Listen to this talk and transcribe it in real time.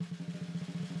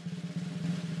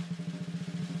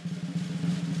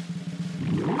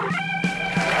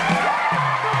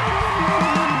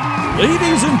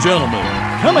Ladies and gentlemen,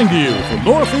 coming to you from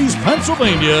Northeast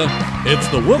Pennsylvania, it's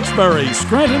the Wilkes-Barre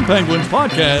Scranton Penguins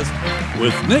podcast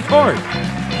with Nick Hart,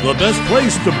 the best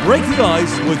place to break the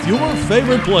ice with your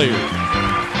favorite players.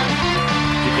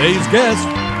 Today's guest,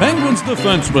 Penguins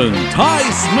defenseman Ty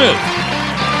Smith,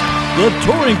 the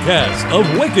touring cast of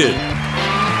Wicked,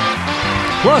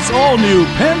 plus all new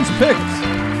Pens picks,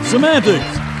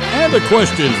 semantics, and a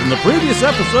question from the previous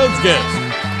episode's guest.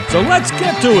 So let's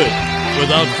get to it.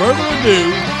 Without further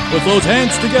ado, with those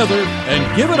hands together,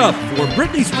 and give it up for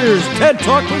Britney Spears TED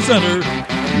Talk presenter,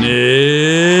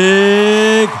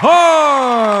 Nick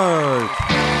Hart.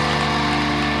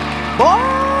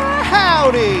 Bar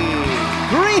howdy!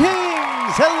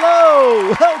 Greetings!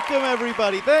 Hello! Welcome,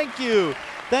 everybody. Thank you.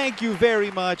 Thank you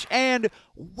very much. And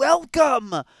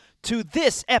welcome to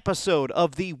this episode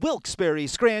of the Wilkes-Barre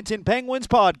Scranton Penguins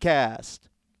podcast.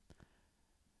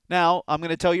 Now, I'm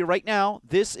going to tell you right now,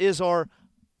 this is our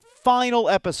final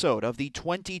episode of the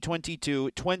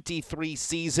 2022-23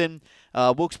 season.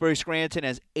 Wilkes-Barre Scranton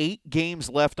has 8 games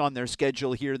left on their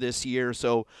schedule here this year,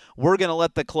 so we're going to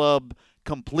let the club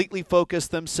completely focus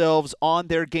themselves on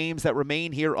their games that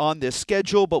remain here on this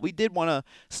schedule, but we did want to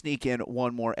sneak in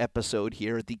one more episode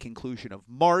here at the conclusion of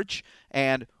March,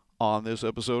 and on this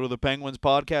episode of the Penguins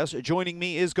podcast, joining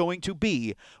me is going to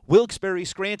be Wilkes-Barre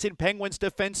Scranton Penguins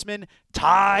defenseman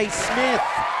Ty Smith.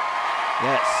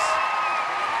 Yes.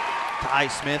 Ty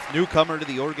Smith, newcomer to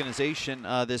the organization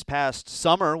this past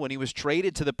summer when he was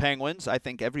traded to the Penguins. I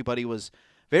think everybody was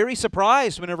very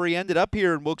surprised whenever he ended up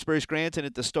here in Wilkes-Barre Scranton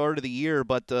at the start of the year,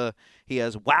 but he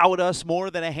has wowed us more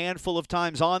than a handful of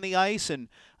times on the ice, and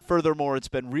furthermore, it's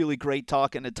been really great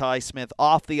talking to Ty Smith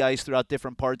off the ice throughout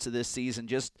different parts of this season,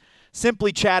 just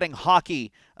simply chatting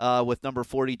hockey with number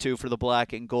 42 for the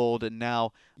Black and Gold. And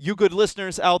now you good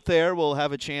listeners out there will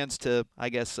have a chance to, I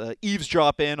guess,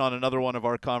 eavesdrop in on another one of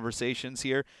our conversations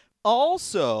here.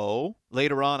 Also,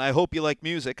 later on, I hope you like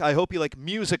music. I hope you like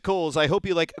musicals. I hope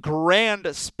you like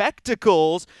grand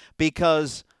spectacles,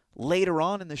 because later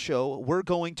on in the show, we're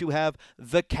going to have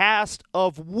the cast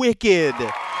of Wicked.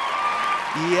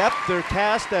 Yep, their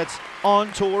cast that's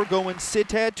on tour going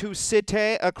cité to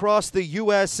cité across the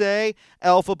USA.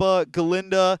 Elphaba,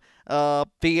 Galinda,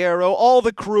 Fierro, all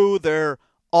the crew, they're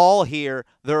all here.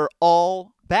 They're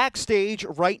all backstage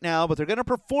right now, but they're going to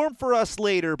perform for us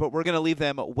later, but we're going to leave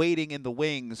them waiting in the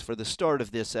wings for the start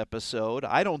of this episode.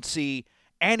 I don't see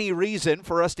any reason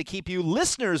for us to keep you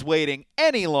listeners waiting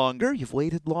any longer. You've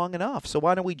waited long enough. So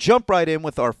why don't we jump right in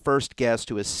with our first guest,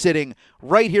 who is sitting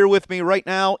right here with me right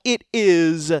now. It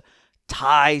is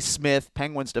Ty Smith,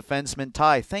 Penguins defenseman.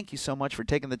 Ty, thank you so much for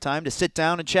taking the time to sit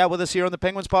down and chat with us here on the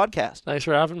Penguins podcast. Thanks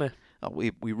for having me.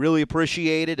 We really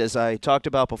appreciate it. As I talked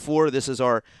about before, this is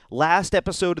our last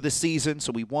episode of the season,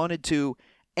 so we wanted to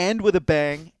end with a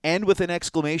bang, end with an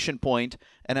exclamation point.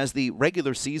 And as the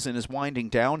regular season is winding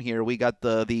down here, we got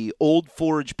the Old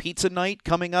Forge Pizza Night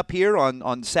coming up here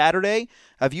on Saturday.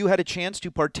 Have you had a chance to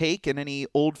partake in any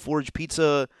Old Forge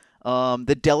Pizza,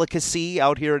 the delicacy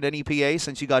out here at NEPA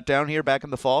since you got down here back in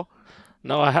the fall?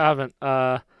 No, I haven't.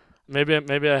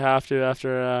 Maybe I have to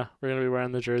after we're going to be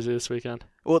wearing the jersey this weekend.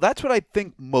 Well, that's what I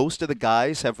think most of the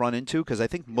guys have run into, because I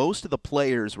think most of the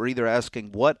players were either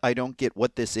asking, I don't get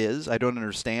what this is, I don't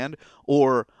understand,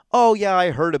 or, oh, yeah, I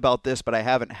heard about this, but I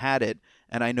haven't had it.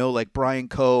 And I know, like, Brian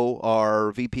Coe,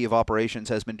 our VP of Operations,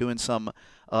 has been doing some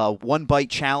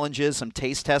one-bite challenges, some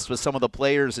taste tests with some of the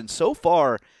players, and so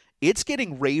far, it's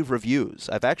getting rave reviews.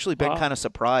 I've actually been kind of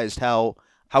surprised how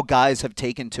guys have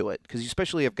taken to it, because you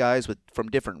especially have guys from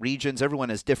different regions. Everyone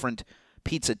has different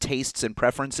pizza tastes and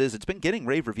preferences. It's been getting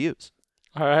rave reviews.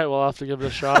 All right, we'll have to give it a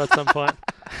shot at some point.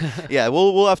 Yeah,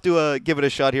 we'll have to give it a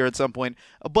shot here at some point.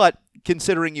 But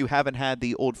considering you haven't had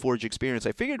the Old Forge experience,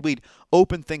 I figured we'd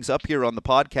open things up here on the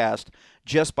podcast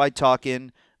just by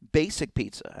talking basic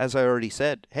pizza. As I already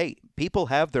said, hey, people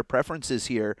have their preferences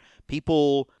here.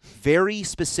 People very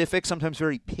specific, sometimes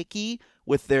very picky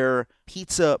with their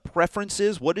pizza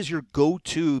preferences. What is your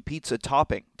go-to pizza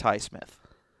topping, Ty Smith?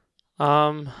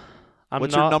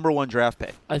 What's your number one draft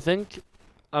pick? I think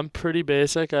I'm pretty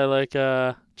basic. I like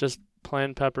just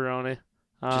plain pepperoni.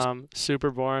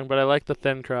 Super boring, but I like the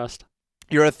thin crust.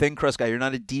 You're a thin crust guy. You're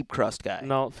not a deep crust guy.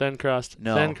 No, thin crust.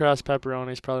 No. Thin crust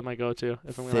pepperoni is probably my go-to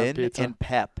if I'm going to have pizza. Thin and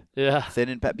pep. Yeah. Thin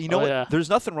and pep. You know what? Yeah. There's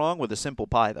nothing wrong with a simple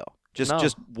pie, though.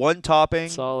 Just one topping,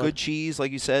 Solid. Good cheese,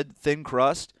 like you said, thin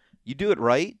crust. You do it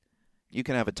right, you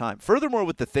can have a time. Furthermore,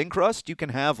 with the thin crust, you can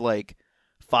have like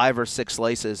 5 or 6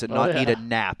 slices and not need a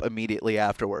nap immediately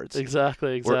afterwards.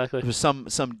 Exactly. Or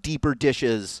some deeper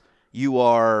dishes, you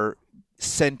are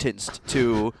sentenced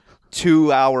to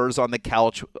 2 hours on the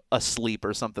couch asleep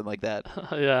or something like that.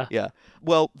 Yeah. Yeah.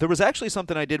 Well, there was actually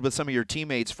something I did with some of your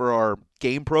teammates for our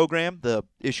game program, the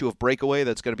issue of Breakaway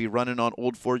that's going to be running on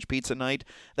Old Forge Pizza Night,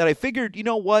 that I figured, you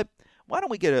know what? Why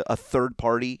don't we get a third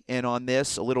party in on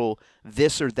this, a little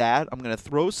this or that? I'm going to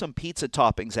throw some pizza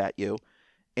toppings at you,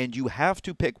 and you have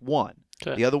to pick one.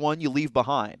 Okay. The other one you leave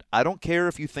behind. I don't care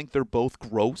if you think they're both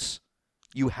gross.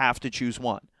 You have to choose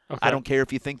one. Okay. I don't care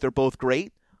if you think they're both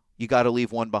great. You got to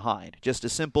leave one behind. Just a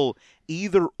simple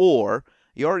either or.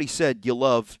 You already said you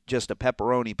love just a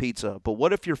pepperoni pizza, but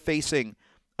what if you're facing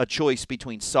a choice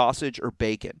between sausage or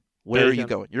bacon? Where are you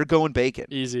going? You're going bacon.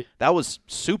 Easy. That was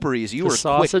super easy. You were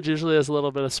sausage quick. Usually has a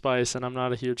little bit of spice, and I'm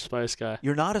not a huge spice guy.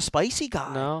 You're not a spicy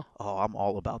guy. No. Oh, I'm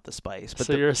all about the spice. But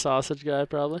so you're a sausage guy,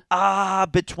 probably?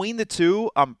 Between the two,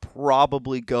 I'm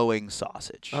probably going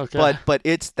sausage. Okay. But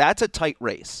that's a tight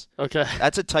race. Okay.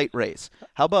 That's a tight race.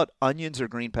 How about onions or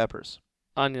green peppers?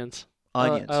 Onions.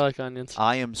 Onions. I like onions.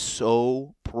 I am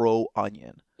so pro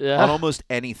onion. Yeah. On almost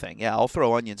anything. Yeah, I'll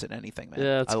throw onions in anything, man.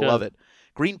 Yeah, that's I good. love it.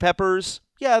 Green peppers,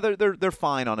 yeah, they're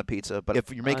fine on a pizza, but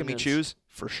if you're making Onions. me choose,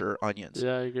 for sure onions.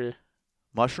 Yeah, I agree.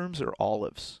 Mushrooms or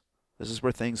olives? This is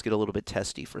where things get a little bit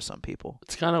testy for some people.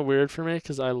 It's kind of weird for me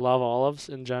because I love olives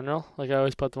in general. Like, I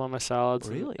always put them on my salads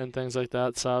Really? and things like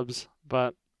that, subs.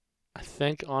 But I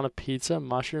think on a pizza,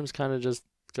 mushrooms kind of just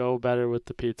go better with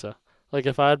the pizza. Like,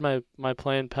 if I had my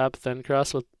plain pep thin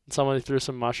crust with somebody threw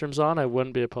some mushrooms on, I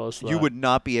wouldn't be opposed to that. You would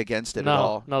not be against it at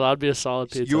all. No, that would be a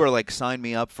solid So pizza. you are like, sign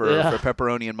me up for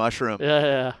pepperoni and mushroom.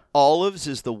 Yeah. Olives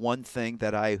is the one thing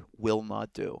that I will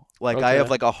not do. Like, I Okay. have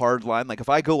like a hard line. Like, if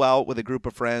I go out with a group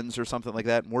of friends or something like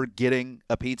that and we're getting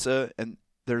a pizza and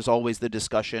there's always the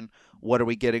discussion, what are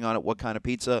we getting on it, what kind of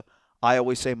pizza? I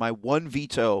always say my one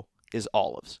veto is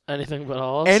olives. Anything but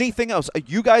olives? Anything else,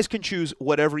 you guys can choose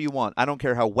whatever you want. I don't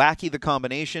care how wacky the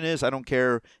combination is. I don't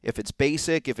care if it's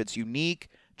basic, if it's unique.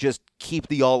 Just keep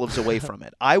the olives away from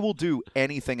it. I will do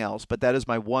anything else, but that is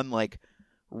my one like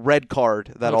red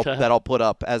card that I'll put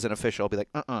up as an official. I'll be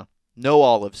like, no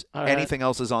olives. All right. Anything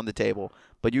else is on the table.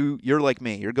 But you're like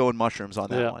me. You're going mushrooms on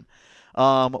that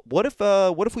one. What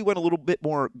if we went a little bit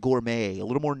more gourmet, a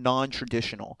little more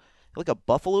non-traditional? Like a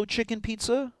buffalo chicken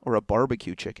pizza or a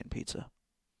barbecue chicken pizza?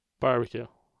 Barbecue.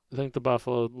 I think the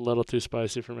buffalo a little too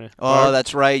spicy for me. Oh,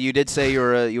 that's right. You did say you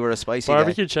were a spicy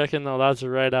barbecue chicken though. That's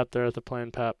right up there at the plain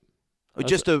pep.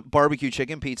 Just a barbecue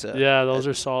chicken pizza. Yeah, those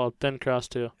are solid. Thin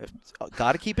crust too.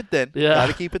 Got to keep it thin. Yeah. Got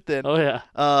to keep it thin. Oh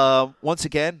yeah. Once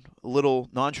again, a little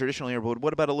non-traditional here, but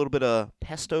what about a little bit of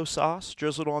pesto sauce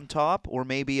drizzled on top, or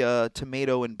maybe a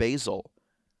tomato and basil?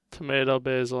 Tomato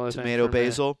basil. I think. Tomato for me.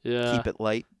 basil. Yeah. Keep it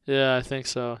light. Yeah, I think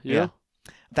so. You? Yeah.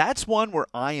 That's one where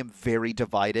I am very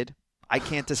divided. I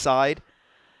can't decide.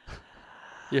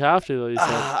 You have to though. You said.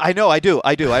 I know. I do.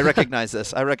 I recognize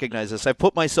this. I've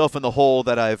put myself in the hole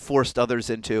that I've forced others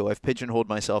into. I've pigeonholed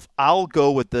myself. I'll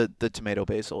go with the tomato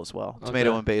basil as well.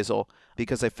 Tomato and basil,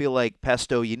 because I feel like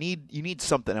pesto, you need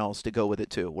something else to go with it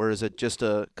too. Whereas just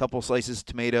a couple slices of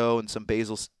tomato and some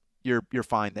basil, you're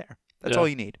fine there. That's all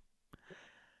you need.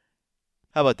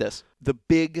 How about this? The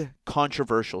big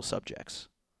controversial subjects.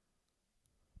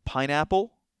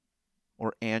 Pineapple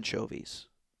or anchovies?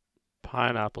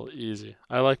 Pineapple, easy.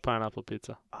 I like pineapple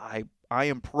pizza. I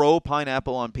am pro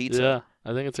pineapple on pizza. Yeah,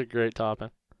 I think it's a great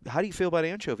topping. How do you feel about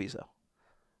anchovies though?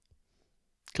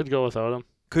 Could go without them.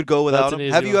 Could go without That's an them.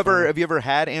 easy Have you one for me. ever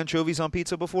had anchovies on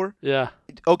pizza before? Yeah.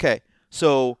 Okay,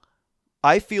 so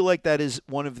I feel like that is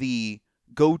one of the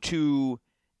go-to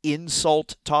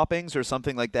insult toppings or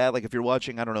something like that. Like if you're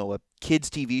watching, I don't know, a kids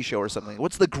TV show or something.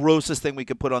 What's the grossest thing we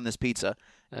could put on this pizza?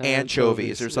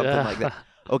 Anchovies or something like that.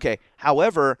 Okay.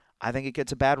 However, I think it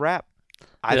gets a bad rap.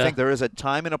 I think there is a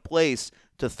time and a place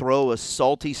to throw a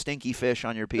salty, stinky fish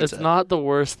on your pizza. It's not the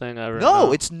worst thing ever.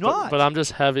 No, it's not. But I'm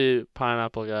just heavy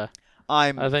pineapple guy.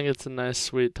 I think it's a nice,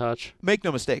 sweet touch. Make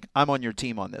no mistake, I'm on your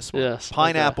team on this one. Yes.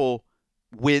 Pineapple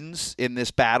wins in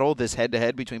this battle, this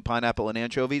head-to-head between pineapple and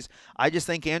anchovies. I just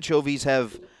think anchovies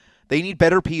they need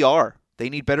better PR. They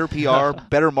need better PR,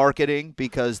 better marketing,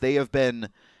 because they have been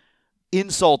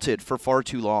insulted for far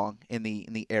too long in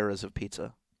the eras of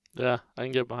pizza. Yeah, I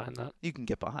can get behind that. You can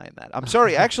get behind that. I'm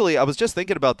sorry. Actually, I was just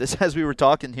thinking about this as we were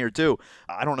talking here too.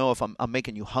 I don't know if I'm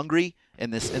making you hungry in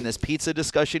this pizza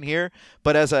discussion here,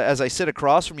 but as I sit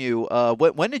across from you,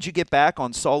 when did you get back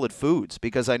on solid foods?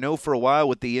 Because I know for a while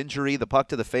with the injury, the puck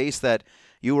to the face, that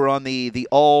you were on the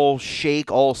all shake,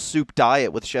 all soup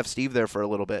diet with Chef Steve there for a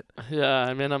little bit. Yeah,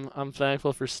 I mean, I'm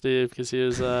thankful for Steve because he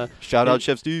was shout out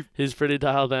Chef Steve. He's pretty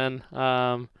dialed in,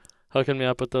 hooking me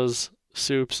up with those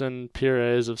soups and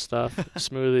purees of stuff,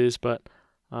 smoothies. But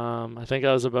I think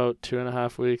I was about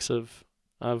 2.5 weeks of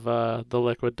of the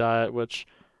liquid diet, which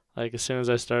like as soon as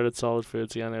I started solid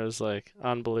foods again, it was like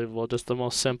unbelievable. Just the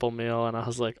most simple meal, and I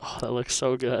was like, oh, that looks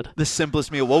so good. The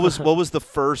simplest meal. What was the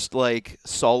first like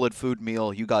solid food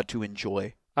meal you got to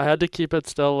enjoy? I had to keep it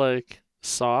still like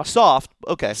soft. Soft.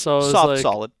 Okay. So it was soft, like,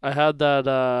 solid. I had that.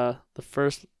 The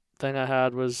first thing I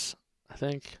had was I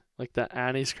think like the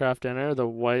Annie's Craft Dinner, the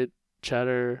white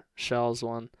cheddar shells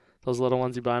one. Those little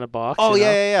ones you buy in a box. Oh, you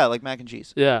know? yeah, like mac and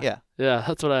cheese. Yeah,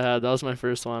 that's what I had. That was my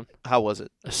first one. How was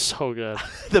it? It's so good.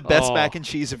 The best mac and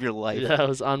cheese of your life. Yeah, it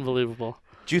was unbelievable.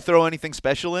 Did you throw anything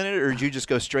special in it, or did you just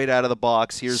go straight out of the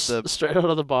box? Here's the straight out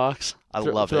of the box. I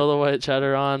love Throw it. the white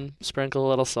cheddar on, sprinkle a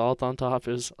little salt on top.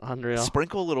 It was unreal.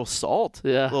 Sprinkle a little salt.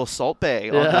 Yeah. A little salt bay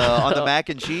Yeah. on the mac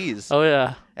and cheese. Oh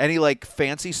yeah. Any like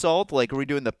fancy salt? Like are we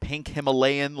doing the pink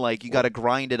Himalayan? Like you got to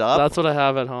grind it up. That's what I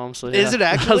have at home. So yeah. Is it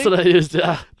actually? That's what I used.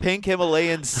 Yeah. Pink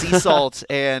Himalayan sea salt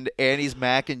and Annie's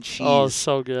mac and cheese. Oh,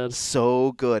 so good.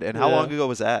 So good. And how Yeah. long ago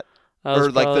was that? That was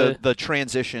Or like probably- the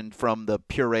transition from the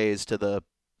purees to the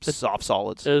soft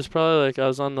solids. It was probably like I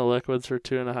was on the liquids for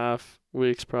 2.5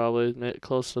 weeks, probably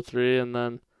close to 3, and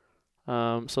then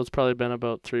so it's probably been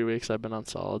about 3 weeks I've been on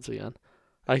solids again.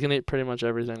 I can eat pretty much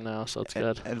everything now, so it's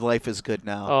good. And life is good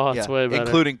now. Oh, it's way better.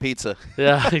 Including pizza.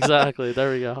 Yeah, exactly.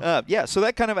 There we go. Yeah, so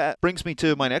that kind of brings me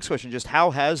to my next question. Just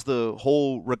how has the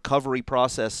whole recovery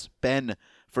process been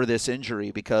for this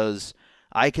injury? Because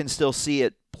I can still see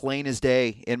it plain as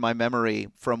day in my memory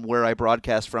from where I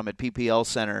broadcast from at PPL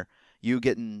Center. You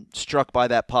getting struck by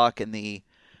that puck and the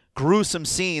gruesome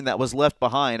scene that was left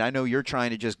behind. I know you're trying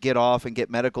to just get off and get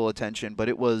medical attention, but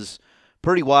it was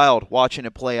pretty wild watching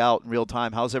it play out in real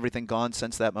time. How's everything gone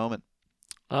since that moment?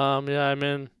 Yeah, I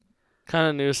mean, kind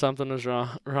of knew something was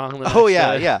wrong the next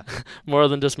day. Yeah. More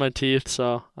than just my teeth,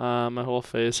 so my whole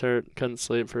face hurt. Couldn't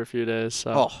sleep for a few days,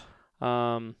 so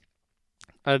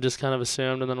I just kind of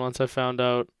assumed, and then once I found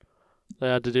out they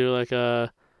had to do like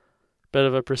a bit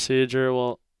of a procedure,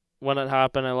 well, when it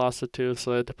happened, I lost a tooth,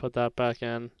 so they had to put that back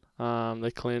in.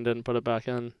 They cleaned it and put it back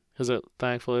in because it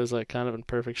thankfully is like kind of in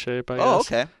perfect shape, I guess. Oh,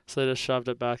 okay. So they just shoved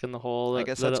it back in the hole. I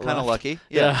guess that's kind of lucky.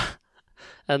 Yeah.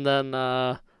 And then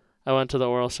I went to the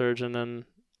oral surgeon and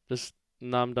just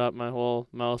numbed up my whole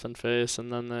mouth and face,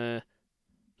 and then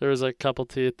there was like a couple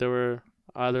teeth that were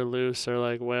either loose or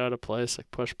like way out of place, like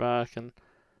pushed back, and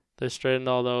they straightened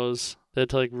all those. They had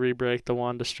to like re-break the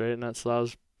one to straighten it, so that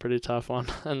was a pretty tough one.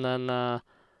 And then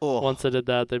once they did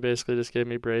that, they basically just gave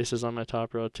me braces on my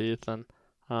top row teeth, and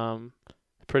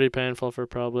pretty painful for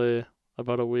probably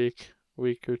about a week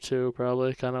or two,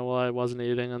 probably, kind of while I wasn't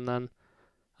eating, and then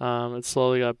it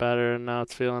slowly got better, and now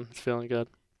it's feeling good.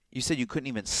 You said you couldn't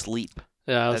even sleep.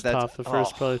 Yeah, it was tough. The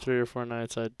first probably 3 or 4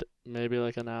 nights, I'd maybe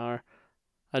like an hour.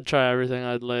 I'd try everything.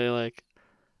 I'd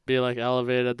be like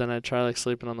elevated, then I'd try like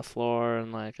sleeping on the floor,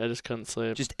 and like I just couldn't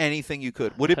sleep. Just anything you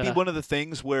could. Would it be one of the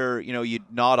things where,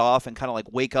 you'd nod off and kind of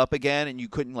like wake up again and you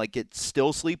couldn't like get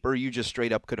still sleep, or you just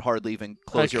straight up could hardly even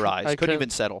close your eyes? Couldn't even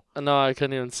settle? No, I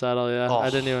couldn't even settle, yeah. I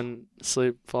didn't even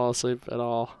fall asleep at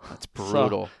all. That's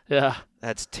brutal. So, yeah.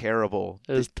 That's terrible.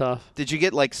 It was tough. Did you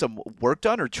get like some work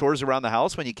done or chores around the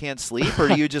house when you can't sleep, or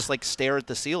do you just like stare at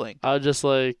the ceiling? I would just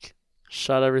like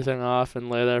shut everything off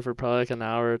and lay there for probably like an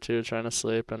hour or two trying to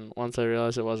sleep, and once I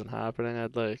realized it wasn't happening,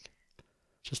 I'd like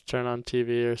just turn on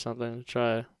TV or something to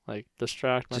try like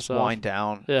distract myself. Just wind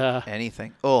down. Yeah.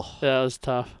 Anything. Oh. Yeah, it was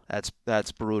tough.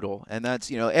 That's brutal. And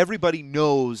that's, everybody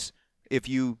knows if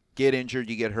you get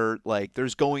injured, you get hurt, like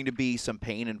there's going to be some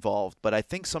pain involved, but I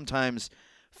think sometimes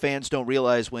fans don't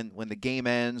realize when the game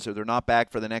ends or they're not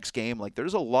back for the next game, like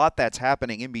there's a lot that's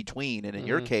happening in between. And in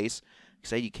your case,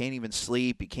 say you can't even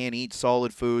sleep, you can't eat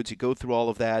solid foods, you go through all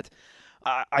of that.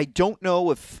 I don't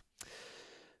know if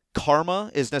karma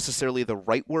is necessarily the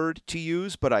right word to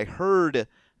use, but I heard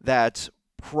that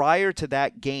prior to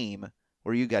that game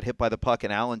where you got hit by the puck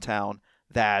in Allentown,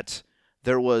 that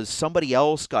there was somebody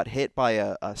else got hit by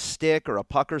a stick or a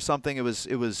puck or something. It was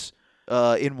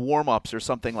in warm-ups or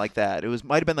something like that.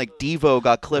 Might have been like Devo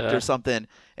got clipped or something.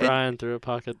 And Brian threw a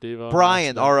puck at Devo.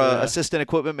 Brian, our assistant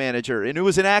equipment manager, and it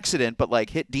was an accident, but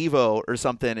like hit Devo or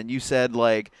something, and you said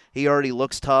like he already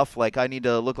looks tough, like I need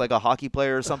to look like a hockey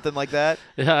player or something like that.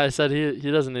 Yeah, I said he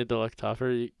doesn't need to look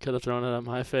tougher. He could have thrown it at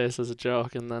my face as a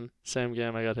joke, and then same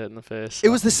game I got hit in the face. So. It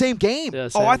was the same game? Yeah,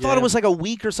 same I thought game. it was like a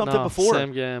week or something before.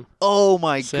 Same game. Oh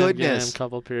my same goodness. Game,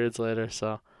 couple periods later,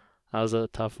 so that was a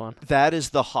tough one. That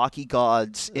is the hockey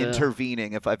gods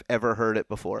intervening if I've ever heard it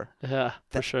before. Yeah,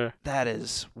 for sure. That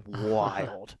is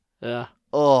wild. Yeah.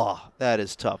 Oh, that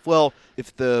is tough. Well,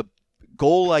 if the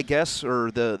goal, I guess,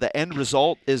 or the end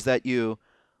result is that you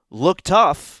look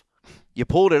tough, You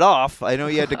pulled it off. I know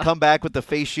you had to come back with the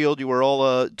face shield. You were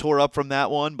all tore up from that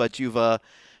one, but you've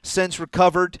since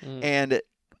recovered. And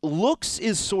looks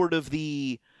is sort of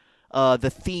the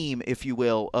theme, if you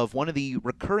will, of one of the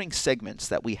recurring segments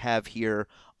that we have here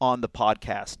on the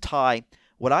podcast. Ty,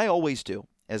 what I always do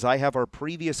is I have our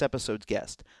previous episode's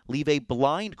guest leave a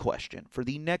blind question for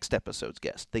the next episode's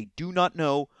guest. They do not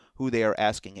know who they are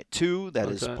asking it to. That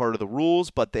is part of the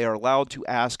rules, but they are allowed to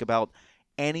ask about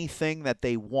anything that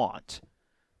they want.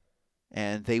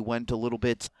 And they went a little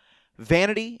bit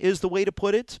vanity is the way to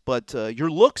put it, but your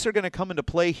looks are going to come into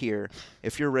play here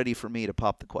if you're ready for me to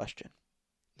pop the question.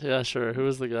 Yeah, sure. Who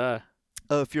is the guy?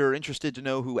 If you're interested to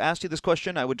know who asked you this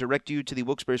question, I would direct you to the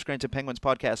Wilkes-Barre Scranton Penguins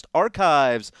podcast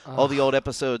archives. All the old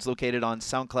episodes located on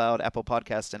SoundCloud, Apple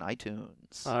Podcasts, and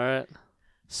iTunes. All right.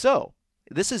 So,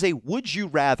 this is a would you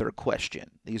rather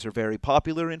question. These are very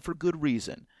popular and for good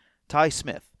reason. Ty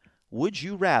Smith, would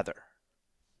you rather,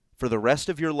 for the rest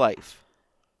of your life,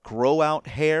 grow out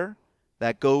hair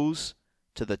that goes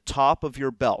to the top of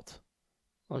your belt?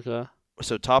 Okay.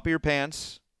 So top of your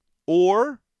pants,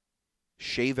 or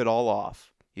shave it all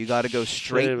off. You got to go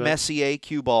straight Messier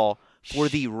cue ball for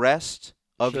the rest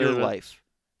of your life.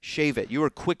 Shave it. You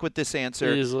were quick with this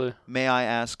answer. Easily. May I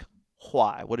ask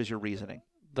why? What is your reasoning?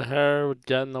 The hair would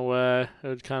get in the way. It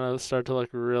would kind of start to look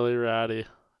really ratty.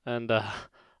 And it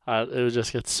would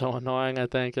just get so annoying, I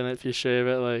think. And if you shave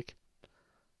it,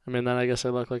 then I guess I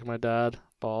look like my dad,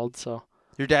 bald, so.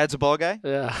 Your dad's a bald guy?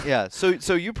 Yeah. Yeah.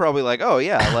 So you're probably like, oh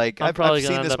yeah, I'm probably I've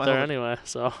gonna seen this end up there anyway.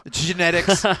 So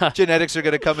genetics are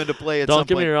going to come into play at some Don't point.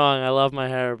 get me wrong, I love my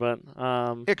hair, but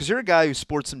yeah, because you're a guy who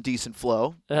sports some decent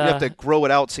flow. Yeah. You have to grow it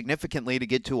out significantly to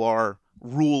get to our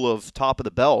rule of top of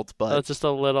the belt. But that's just a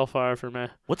little far for me.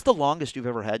 What's the longest you've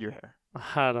ever had your hair?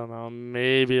 I don't know,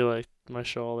 maybe my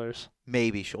shoulders.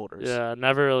 Maybe shoulders. Yeah,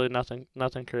 never really nothing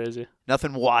crazy.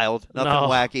 Nothing wild, nothing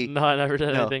wacky. No, I never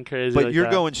did anything crazy. But like you're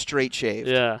that. going straight shaved.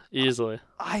 Yeah, easily.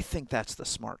 I think that's the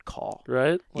smart call.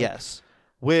 Right? Yes.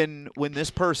 When this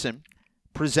person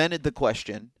presented the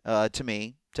question to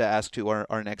me to ask to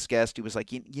our next guest, he was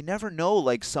like, you never know,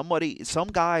 some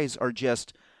guys are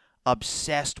just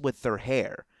obsessed with their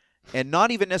hair. And not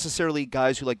even necessarily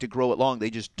guys who like to grow it long. They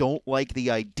just don't like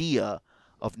the idea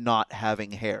of not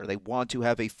having hair. They want to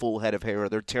have a full head of hair.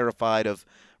 They're terrified of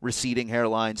receding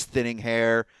hairlines, thinning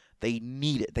hair. They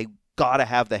need it. They got to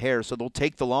have the hair. So they'll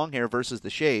take the long hair versus the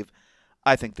shave.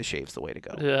 I think the shave's the way to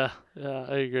go. Yeah,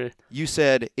 I agree. You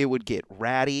said it would get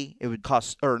ratty. It would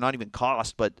cost, or not even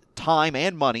cost, but time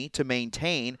and money to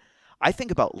maintain. I think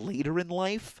about later in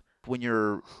life, when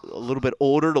you're a little bit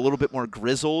older, a little bit more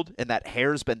grizzled, and that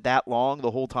hair's been that long the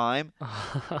whole time,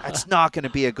 that's not going to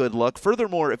be a good look.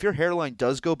 Furthermore, if your hairline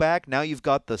does go back, now you've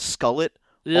got the skullet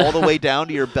all the way down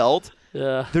to your belt.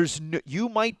 Yeah. You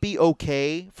might be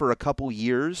okay for a couple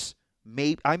years.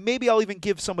 Maybe I'll even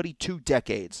give somebody 2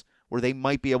 decades where they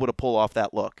might be able to pull off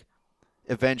that look.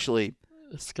 Eventually,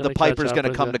 the piper's going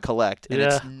to come to collect, and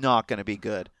it's not going to be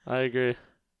good. I agree.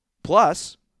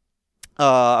 Plus,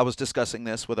 I was discussing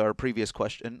this with our previous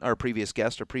question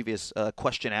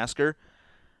asker.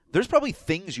 There's probably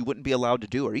things you wouldn't be allowed to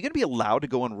do. Are you going to be allowed to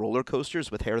go on roller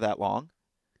coasters with hair that long?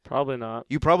 Probably not.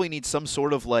 You probably need some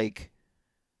sort of you'd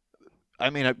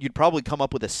probably come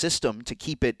up with a system to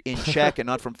keep it in check and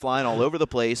not from flying all over the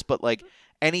place. But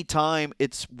anytime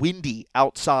it's windy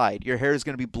outside, your hair is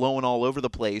going to be blowing all over the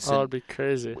place. Oh, it'd be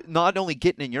crazy. Not only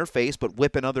getting in your face, but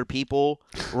whipping other people.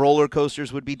 Roller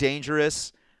coasters would be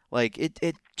dangerous.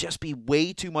 It'd just be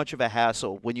way too much of a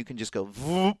hassle when you can just go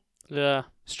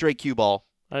straight cue ball.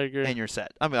 I agree. And you're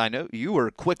set. I know you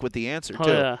were quick with the answer, too.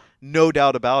 Yeah. No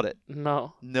doubt about it.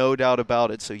 No doubt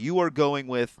about it. So you are going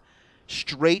with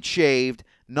straight shaved,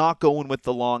 not going with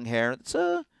the long hair. It's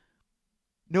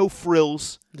no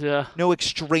frills. Yeah. No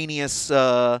extraneous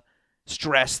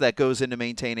stress that goes into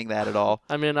maintaining that at all.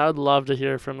 I would love to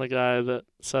hear from the guy that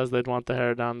says they'd want the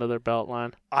hair down to their belt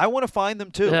line. I want to find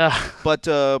them, too. Yeah. But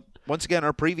once again,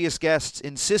 our previous guests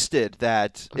insisted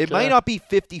that it might not be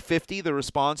 50-50, the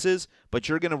responses, but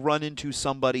you're going to run into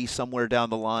somebody somewhere down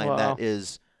the line that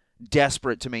is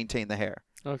desperate to maintain the hair.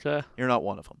 Okay. You're not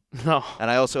one of them. No.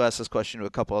 And I also asked this question to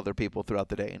a couple other people throughout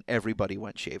the day, and everybody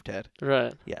went shaved head.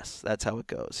 Right. Yes, that's how it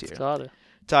goes here. Got it.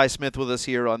 Ty Smith with us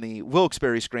here on the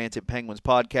Wilkes-Barre Scranton Penguins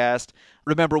podcast.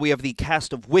 Remember, we have the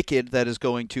cast of Wicked that is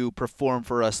going to perform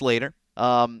for us later.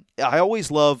 I always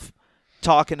love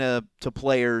talking to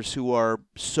players who are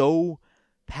so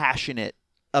passionate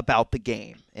about the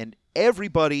game. And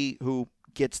everybody who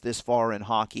gets this far in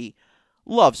hockey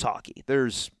loves hockey.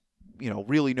 There's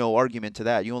really no argument to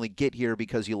that. You only get here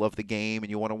because you love the game and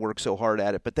you want to work so hard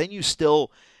at it. But then you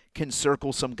still can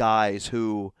circle some guys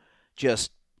who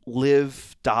just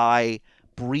live, die,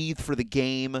 breathe for the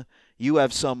game. You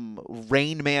have some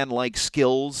Rain Man-like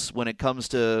skills when it comes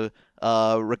to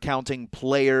recounting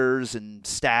players and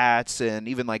stats and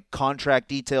even like contract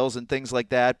details and things like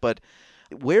that. But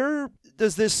where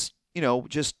does this,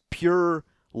 just pure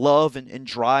love and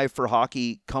drive for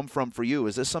hockey come from for you?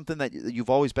 Is this something that you've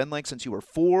always been like since you were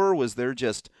 4? Was there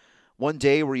just one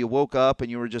day where you woke up and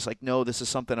you were just like, no, this is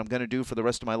something I'm going to do for the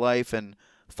rest of my life and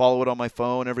follow it on my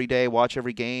phone every day, watch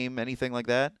every game, anything like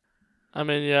that? I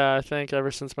mean, yeah, I think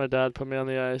ever since my dad put me on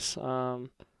the ice,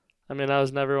 I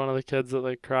was never one of the kids that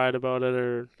like cried about it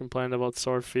or complained about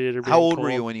sore feet or being How old cold.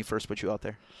 were you when he first put you out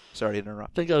there? Sorry to I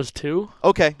interrupt. think I was 2.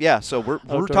 Okay, yeah, so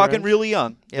we're talking rink. really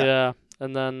young. Yeah.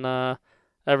 And then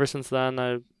ever since then,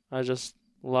 I just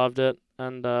loved it,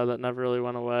 and that never really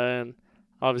went away. And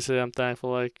obviously, I'm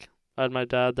thankful like I had my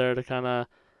dad there to kind of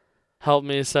help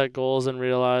me set goals and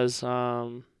realize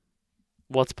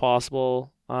what's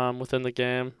possible within the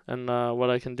game and what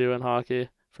I can do in hockey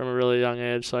from a really young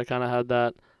age. So I kind of had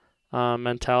that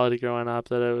mentality growing up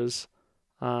that it was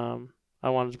I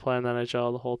wanted to play in the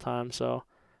NHL the whole time. So,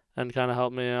 and kind of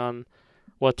helped me on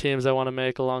what teams I want to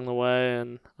make along the way,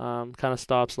 and kind of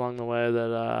stops along the way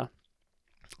that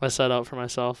I set out for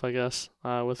myself, I guess,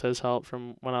 with his help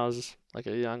from when I was like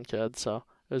a young kid. So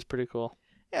it was pretty cool.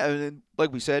 Yeah, and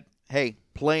like we said, hey,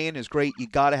 playing is great. You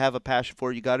got to have a passion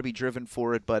for it. You got to be driven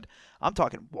for it. But I'm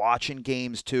talking watching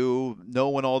games too,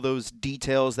 knowing all those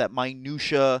details, that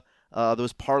minutia,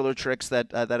 those parlor tricks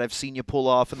that I've seen you pull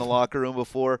off in the locker room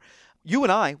before. You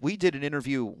and we did an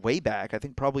interview way back, I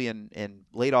think probably in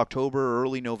late October or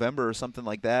early November or something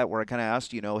like that, where I kind of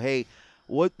asked you, hey,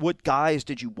 what guys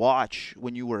did you watch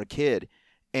when you were a kid?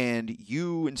 And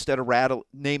you, instead of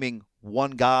naming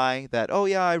one guy that, oh,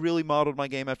 yeah, I really modeled my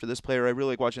game after this player, I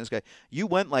really like watching this guy, you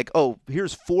went like, oh,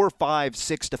 here's 4, 5,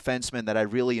 6 defensemen that I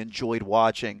really enjoyed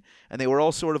watching. And they were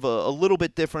all sort of a little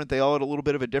bit different. They all had a little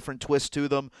bit of a different twist to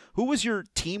them. Who was your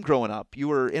team growing up? You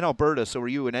were in Alberta, so were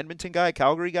you an Edmonton guy,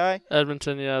 Calgary guy?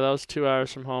 Edmonton, yeah, that was 2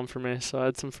 hours from home for me. So I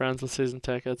had some friends with season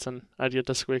tickets, and I'd get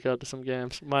to squeak out to some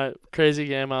games. My crazy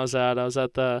game I was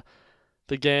at the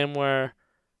game where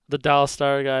the Dallas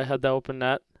Star guy had the open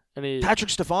net. And Patrick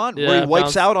Stefan, where he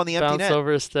wipes out on the empty net. Bounced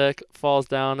over his stick, falls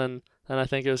down, and I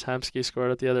think it was Hemsky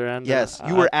scored at the other end. Yes,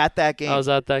 you were at that game. I was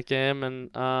at that game, and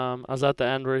I was at the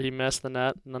end where he missed the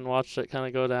net and then watched it kind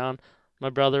of go down. My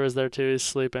brother was there too. He's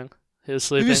sleeping. He was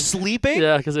sleeping?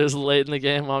 Yeah, because it was late in the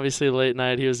game, obviously late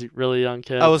night. He was a really young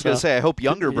kid. I was going to say, I hope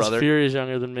younger brother. Fury's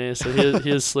younger than me, so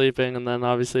he was sleeping, and then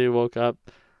obviously he woke up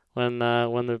when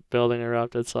the building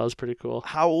erupted, so that was pretty cool.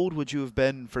 How old would you have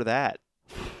been for that?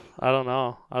 I don't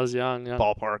know. I was young.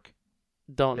 Ballpark.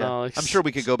 Don't know. I'm sure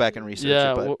we could go back and research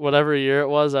it. But whatever year it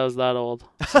was, I was that old.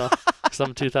 So, because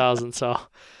I'm 2000, so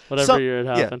whatever year it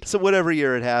happened. Yeah, so whatever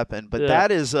year it happened. But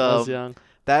that is I was young.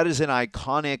 That is an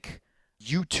iconic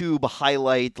YouTube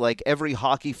highlight. Like every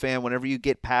hockey fan, whenever you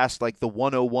get past like the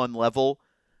 101 level,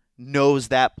 knows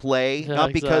that play. Yeah,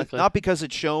 not because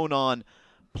it's shown on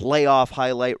playoff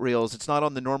highlight reels. It's not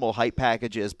on the normal hype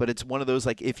packages, but it's one of those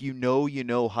like if you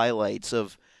know highlights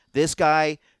of this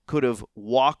guy could have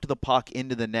walked the puck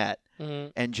into the net. Mm-hmm.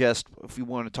 And just, if you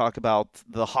want to talk about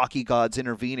the hockey gods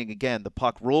intervening again, the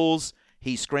puck rolls,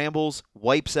 he scrambles,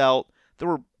 wipes out. There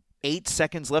were 8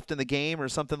 seconds left in the game or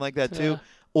something like that too. Yeah.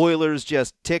 Oilers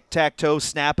just tic-tac-toe,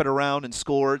 snap it around and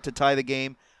score to tie the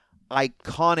game.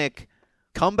 Iconic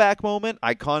comeback moment,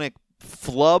 iconic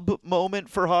flub moment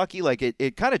for hockey. Like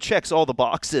it kind of checks all the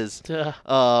boxes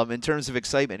in terms of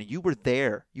excitement. And you were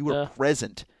there. You were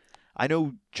present. I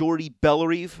know Jordy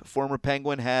Bellerive, former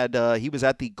Penguin, he was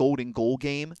at the Golden Goal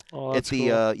game at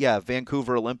the cool.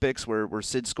 Vancouver Olympics where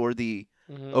Sid scored the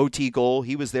OT goal.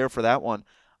 He was there for that one.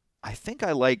 I think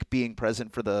I like being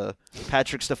present for the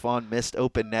Patrick Stefan missed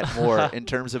open net more in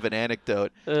terms of an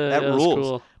anecdote. That rules.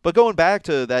 Cool. But going back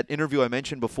to that interview I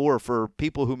mentioned before, for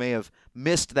people who may have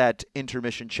missed that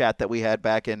intermission chat that we had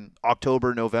back in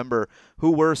October, November, who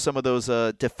were some of those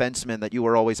defensemen that you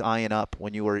were always eyeing up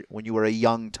when you were a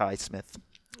young Ty Smith?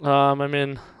 I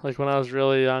mean, like when I was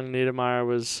really young, Niedermeyer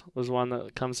was one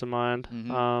that comes to mind.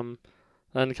 Mm-hmm.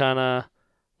 Then kind of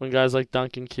when guys like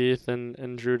Duncan Keith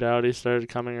and Drew Doughty started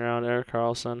coming around, Erik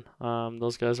Karlsson,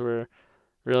 those guys were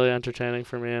really entertaining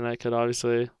for me, and I could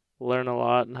obviously learn a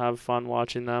lot and have fun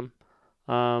watching them.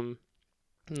 And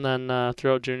then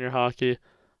throughout junior hockey,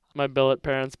 my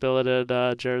parents billeted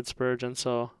Jared Spurgeon,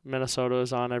 so Minnesota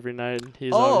is on every night. And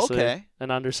he's obviously an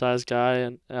undersized guy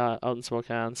and out in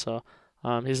Spokane, so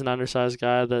he's an undersized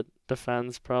guy that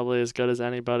defends probably as good as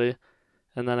anybody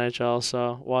in the NHL.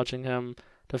 So watching him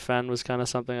defend was kind of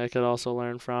something I could also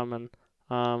learn from,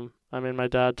 and I mean, my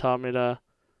dad taught me to,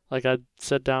 like, I'd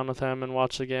sit down with him and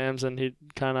watch the games, and he'd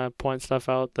kind of point stuff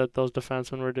out that those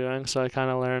defensemen were doing. So I kind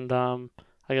of learned,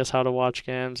 I guess, how to watch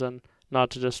games and not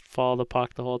to just follow the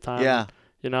puck the whole time. Yeah.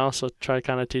 You know, so try to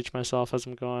kind of teach myself as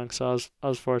I'm going. So I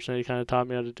was fortunate he kind of taught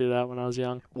me how to do that when I was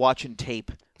young. Watching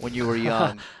tape when you were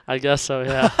young. I guess so,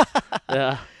 yeah.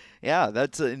 Yeah. Yeah,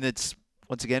 and it's,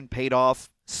 once again, paid off.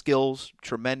 Skills,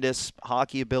 tremendous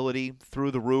hockey ability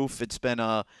through the roof. It's been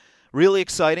really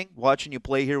exciting watching you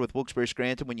play here with Wilkes-Barre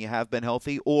Scranton when you have been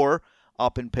healthy, or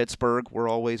up in Pittsburgh. We're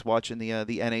always watching the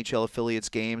NHL affiliates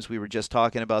games. We were just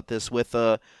talking about this with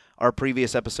our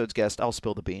previous episode's guest. I'll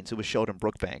spill the beans. It was Sheldon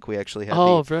Brookbank. We actually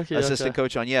had Brookie, assistant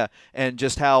coach on. Yeah, and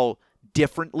just how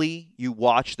differently you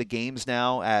watch the games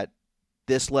now at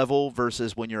this level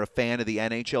versus when you're a fan of the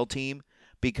NHL team,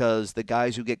 because the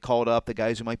guys who get called up, the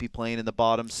guys who might be playing in the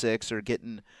bottom six, are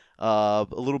getting a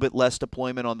little bit less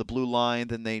deployment on the blue line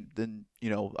than a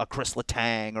Chris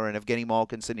Letang or an Evgeny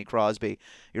Malkin, Sidney Crosby.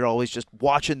 You're always just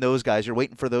watching those guys. You're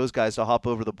waiting for those guys to hop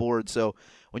over the board. So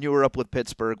when you were up with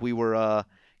Pittsburgh, we were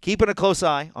keeping a close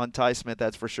eye on Ty Smith,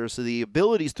 that's for sure. So the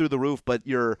ability's through the roof, but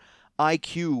your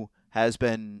IQ has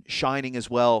been shining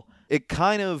as well. It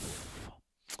kind of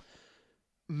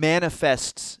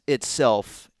manifests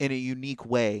itself in a unique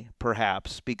way,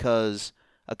 perhaps, because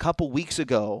a couple weeks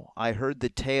ago I heard the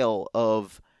tale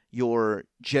of your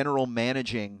general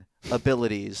managing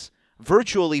abilities,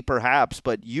 virtually perhaps,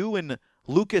 but you and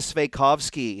Lucas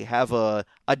Svejkovsky have a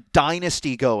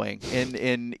dynasty going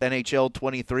in NHL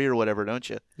 23 or whatever, don't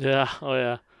you? Yeah, oh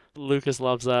yeah. Lucas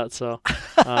loves that, so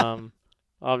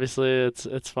obviously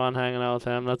it's fun hanging out with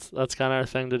him. That's kind of our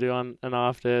thing to do on an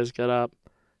off day, is get up,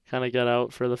 kind of get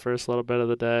out for the first little bit of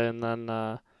the day, and then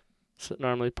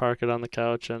normally park it on the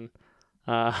couch and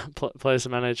play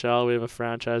some NHL. We have a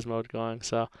franchise mode going,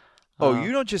 so.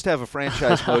 You don't just have a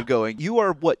franchise mode going. You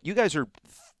are what? You guys are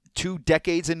 2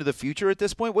 decades into the future at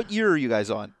this point? What year are you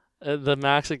guys on? The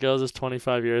max it goes is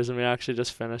 25 years, and we actually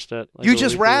just finished it. You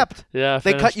just wrapped? Yeah.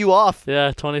 They cut you off?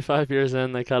 Yeah, 25 years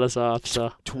in, they cut us off.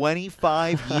 So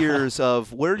 25 years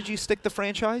of, where did you stick the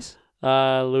franchise?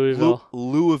 Louisville.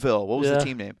 Louisville. What was the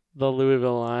team name? The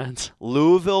Louisville Lions.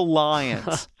 Louisville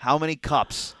Lions. How many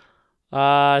cups?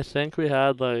 I think we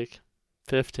had like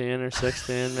 15 or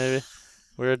 16 maybe.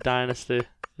 We're a dynasty.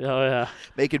 Oh, yeah.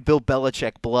 Making Bill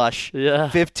Belichick blush. Yeah.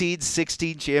 15,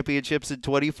 16 championships in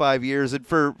 25 years. And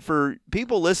for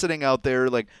people listening out there,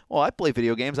 like, well, I play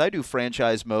video games. I do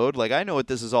franchise mode. Like, I know what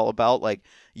this is all about. Like,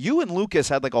 you and Lucas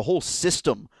had like a whole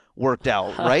system worked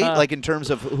out, right? Like in terms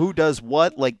of who does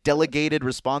what, like delegated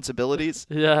responsibilities.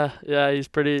 Yeah, he's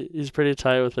pretty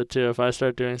tight with it too. If I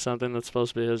start doing something that's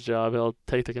supposed to be his job, he'll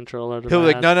take the control out of He'll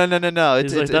my be like, hands. no,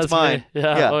 it's mine.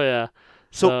 Yeah. Oh yeah.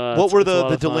 So what were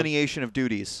the delineation of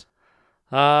duties?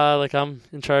 Like I'm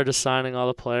in charge of signing all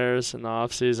the players in the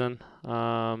off season.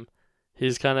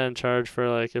 He's kind of in charge for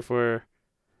like if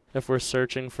we're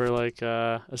searching for like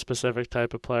a specific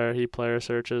type of player, he player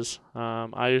searches.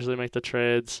 I usually make the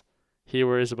trades. He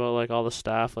worries about like all the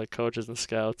staff, like coaches and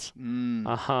scouts. And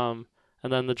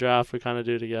then the draft we kind of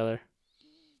do together.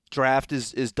 Draft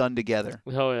is done together.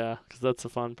 Oh yeah, because that's the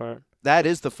fun part. That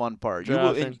is the fun part.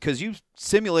 Because you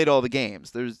simulate all the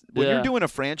games. When you're doing a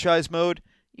franchise mode,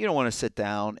 you don't want to sit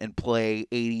down and play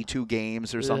 82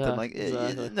 games or something like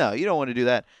exactly. No, you don't want to do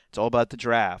that. It's all about the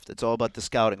draft. It's all about the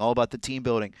scouting, all about the team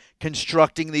building,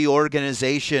 constructing the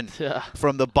organization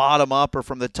from the bottom up or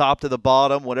from the top to the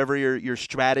bottom, whatever your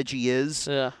strategy is.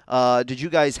 Yeah. Did you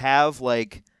guys have,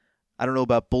 like, I don't know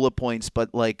about bullet points,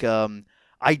 but like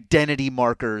identity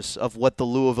markers of what the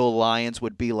Louisville Lions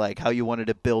would be like, how you wanted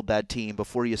to build that team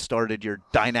before you started your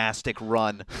dynastic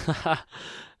run?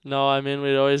 No, I mean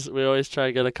we always try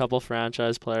to get a couple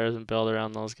franchise players and build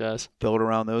around those guys.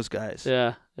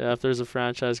 Yeah. If there's a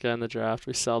franchise guy in the draft,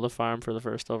 we sell the farm for the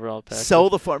first overall pick. Sell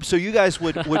the farm. So you guys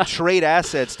would trade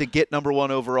assets to get number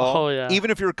 1 overall? Oh yeah.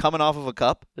 Even if you're coming off of a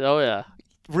cup? Oh yeah.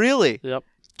 Really? Yep.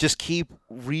 Just keep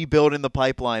rebuilding the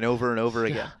pipeline over and over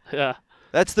again. Yeah.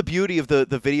 That's the beauty of the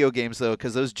video games, though,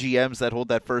 because those GMs that hold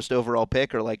that first overall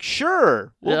pick are like,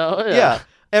 sure. Well, yeah.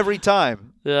 Every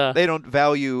time. Yeah. They don't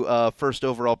value first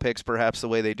overall picks perhaps the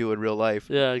way they do in real life.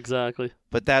 Yeah, exactly.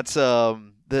 But that's the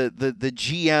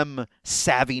GM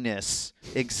savviness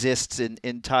exists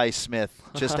in Ty Smith.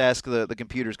 Just ask the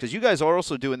computers, because you guys are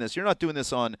also doing this. You're not doing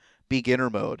this on beginner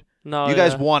mode. No. You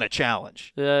guys want a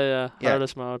challenge. Yeah.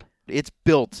 Hardest mode. It's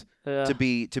built to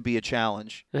be a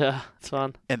challenge. Yeah, it's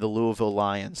fun. And the Louisville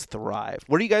Lions thrive.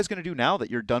 What are you guys going to do now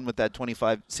that you're done with that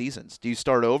 25 seasons? Do you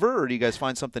start over, or do you guys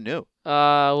find something new?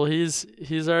 Well, he's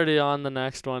already on the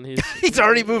next one. He's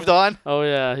already moved on? Oh,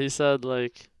 yeah. He said,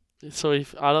 like, So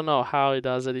I don't know how he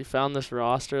does it. He found this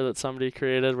roster that somebody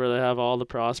created where they have all the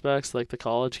prospects, like the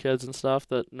college kids and stuff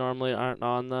that normally aren't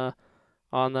on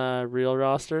the real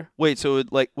roster. Wait, so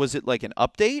was it like an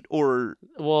update or?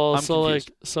 Well, I'm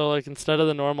confused. like instead of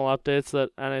the normal updates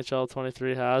that NHL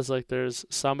 23 has, like there's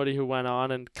somebody who went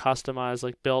on and customized,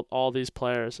 like built all these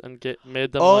players and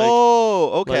made them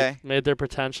okay. like made their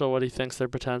potential what he thinks their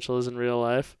potential is in real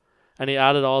life. And he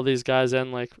added all these guys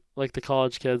in, like the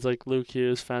college kids, like Luke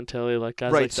Hughes, Fantilli, like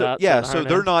guys right, like so, that. Yeah, that so aren't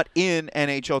they're in. not in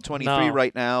NHL 23 No.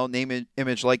 right now. Name,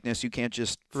 image, likeness. You can't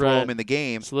just throw Right. them in the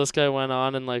game. So this guy went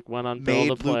on Made Build a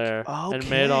Luke- Player and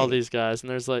made all Okay. these guys.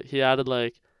 And there's he added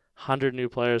 100 new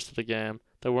players to the game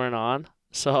that weren't on.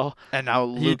 So And now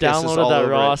he Lucas is downloaded all that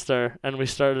over roster and we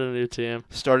started a new team.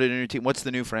 it. Started a new team. What's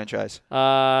the new franchise?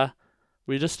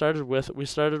 We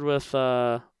started with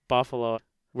Buffalo.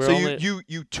 So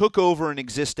you took over an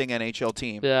existing NHL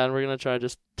team. Yeah, and we're gonna try to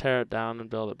just tear it down and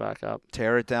build it back up.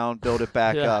 Tear it down, build it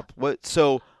back Yeah. up.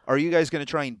 So are you guys going to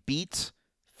try and beat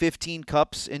 15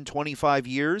 cups in 25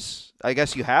 years? I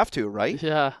guess you have to, right?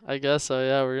 Yeah, I guess so.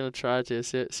 Yeah, we're gonna try to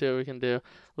see what we can do.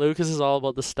 Lucas is all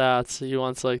about the stats. He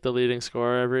wants the leading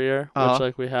scorer every year,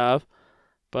 which we have,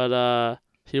 but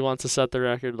he wants to set the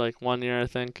record. 1 year, I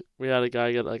think we had a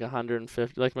guy get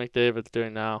 150, like McDavid's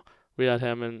doing now. We had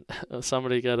him and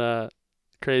somebody get a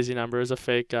crazy number. It was a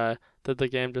fake guy that the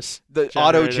game just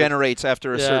Auto generates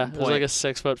after a certain it point. was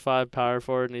a 6'5" power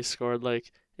forward, and he scored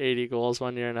 80 goals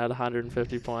 1 year and had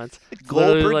 150 points. Goal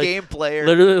Literally, per game player.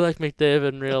 Literally like McDavid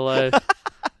in real life.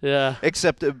 Yeah.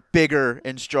 Except bigger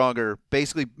and stronger,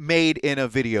 basically made in a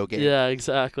video game. Yeah,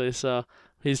 exactly. So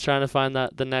he's trying to find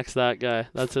the next that guy.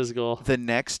 That's his goal. The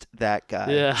next that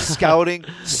guy. Yeah. Scouring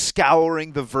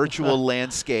the virtual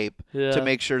landscape Yeah. to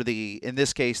make sure in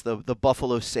this case, the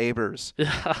Buffalo Sabres.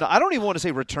 Yeah. Now, I don't even want to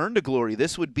say return to glory.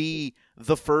 This would be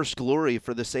the first glory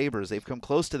for the Sabres. They've come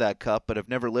close to that cup, but have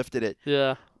never lifted it.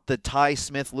 Yeah. The Ty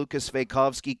Smith, Lucas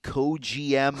Svejkovsky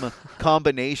co-GM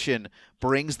combination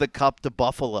brings the cup to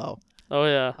Buffalo. Oh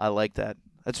yeah. I like that.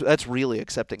 That's really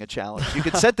accepting a challenge. You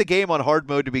could set the game on hard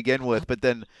mode to begin with, but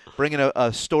then bring in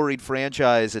a storied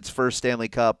franchise, its first Stanley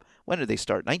Cup. When did they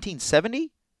start?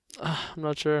 1970? I'm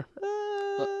not sure.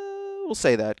 We'll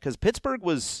say that because Pittsburgh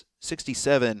was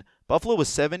 67. Buffalo was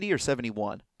 70 or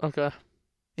 71. Okay.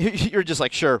 You're just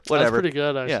sure, whatever. That's pretty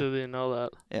good, actually. Yeah. Didn't know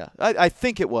that. Yeah, I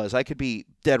think it was. I could be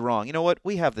dead wrong. You know what?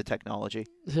 We have the technology.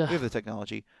 Yeah. We have the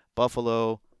technology.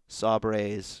 Buffalo,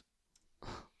 Sabres.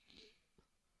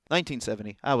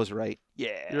 1970. I was right.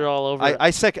 Yeah. You're all over it.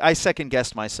 I second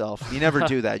guessed myself. You never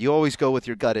do that. You always go with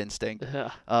your gut instinct.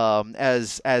 Yeah.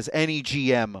 As any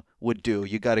GM would do.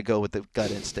 You got to go with the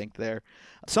gut instinct there.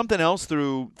 Something else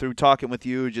through talking with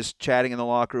you, just chatting in the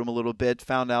locker room a little bit,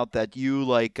 found out that you,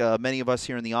 like many of us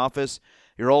here in the office,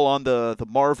 you're all on the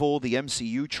Marvel, the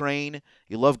MCU train.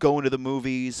 You love going to the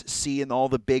movies, seeing all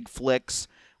the big flicks,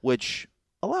 which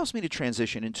allows me to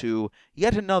transition into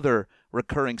yet another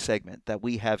recurring segment that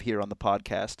we have here on the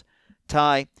podcast.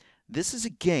 Ty, this is a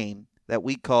game that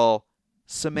we call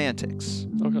Semantics.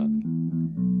 Okay.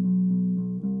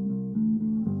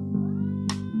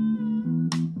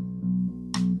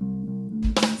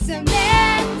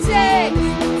 Semantics,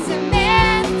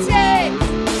 semantics,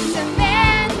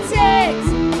 semantics.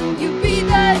 You be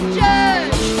the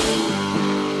judge.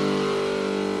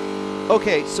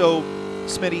 Okay, so,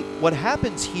 Smitty, what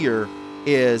happens here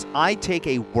is I take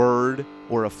a word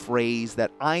or a phrase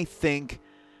that I think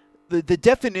the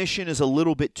definition is a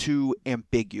little bit too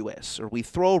ambiguous, or we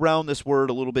throw around this word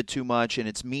a little bit too much and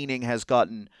its meaning has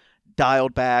gotten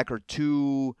dialed back or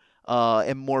too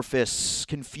amorphous,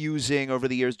 confusing over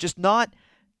the years, just not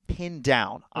pinned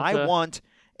down. Okay. I want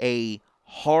a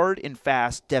hard and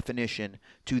fast definition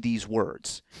to these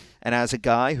words. And as a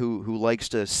guy who likes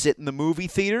to sit in the movie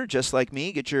theater, just like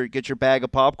me, get your bag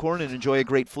of popcorn and enjoy a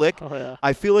great flick, Oh yeah.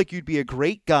 I feel like you'd be a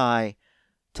great guy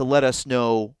to let us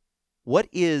know what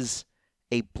is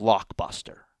a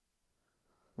blockbuster.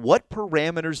 What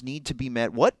parameters need to be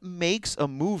met? What makes a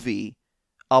movie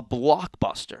a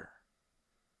blockbuster?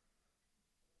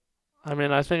 I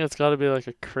mean, I think it's got to be a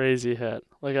crazy hit.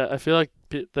 I feel like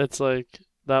that's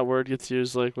that word gets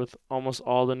used with almost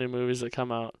all the new movies that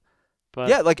come out. But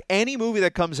Yeah, like any movie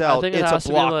that comes I out, think it it's a has to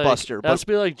be blockbuster. it has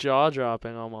to be jaw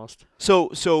dropping almost.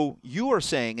 So you are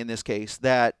saying in this case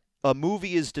that a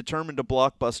movie is determined a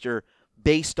blockbuster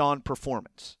based on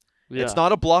performance. Yeah. It's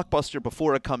not a blockbuster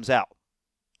before it comes out.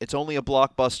 It's only a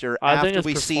blockbuster I think after it's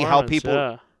we see how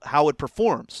performance, how it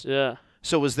performs. Yeah.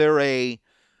 So is there a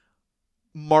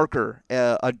marker,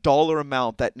 a dollar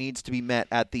amount that needs to be met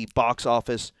at the box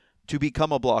office to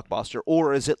become a blockbuster,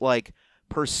 or is it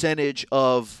percentage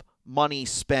of money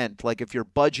spent. Like if your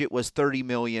budget was $30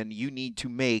 million, you need to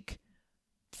make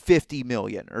 $50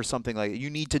 million or something like that. You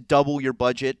need to double your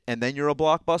budget and then you're a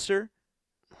blockbuster?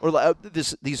 Or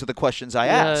these are the questions I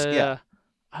ask. Yeah.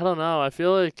 I don't know. I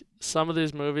feel like some of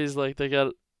these movies, like they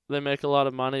make a lot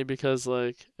of money because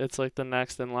like it's like the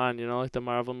next in line, you know, like the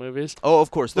Marvel movies. Oh,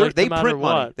 of course. Like, They no matter print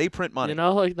money. what. They print money. You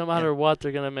know, like no matter what,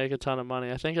 they're gonna make a ton of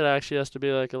money. I think it actually has to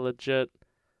be like a legit,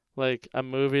 like a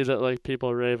movie that like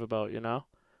people rave about, you know?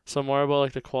 So more about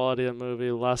like the quality of the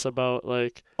movie, less about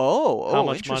like how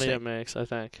much money it makes, I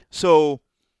think. So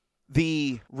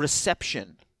the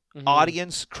reception, Mhm.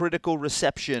 audience critical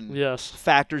reception Yes.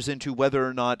 factors into whether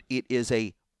or not it is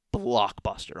a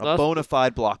blockbuster, a That's- bona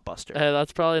fide blockbuster. Hey,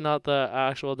 that's probably not the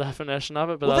actual definition of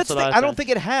it, but Well, that's what the, I I think. don't think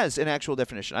it has an actual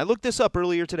definition. I looked this up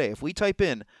earlier today. If we type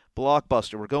in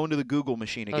blockbuster, we're going to the Google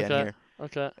machine again Okay. here.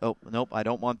 Okay. Oh, nope, I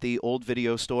don't want the old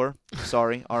video store.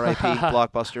 Sorry, R.I.P.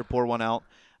 Blockbuster, pour one out.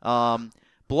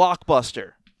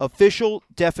 Blockbuster, official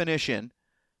definition,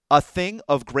 a thing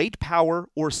of great power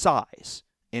or size,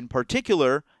 in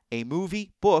particular, a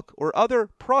movie, book, or other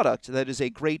product that is a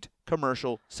great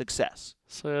commercial success.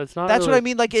 So it's not. That's really, what I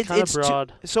mean. Like it's kind of it's too,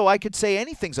 broad. so I could say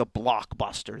anything's a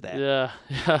blockbuster then. Yeah.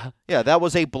 Yeah. Yeah, that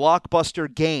was a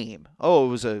blockbuster game. Oh, it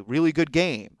was a really good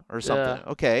game or something.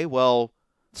 Yeah. Okay, well,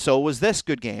 so was this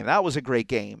good game. That was a great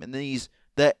game. And the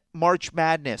March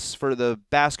Madness for the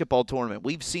basketball tournament,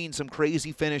 we've seen some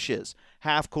crazy finishes,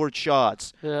 half-court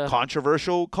shots, Yeah.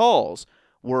 controversial calls.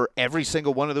 Were every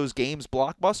single one of those games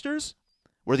blockbusters?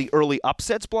 Were the early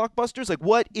upsets blockbusters? Like,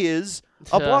 what is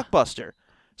a Yeah. blockbuster?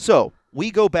 So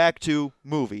we go back to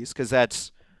movies because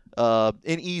that's an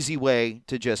easy way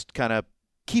to just kind of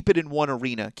keep it in one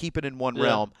arena, keep it in one Yeah.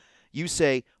 realm. You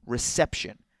say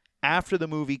reception after the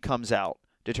movie comes out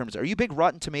determines. Are you a big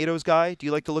Rotten Tomatoes guy? Do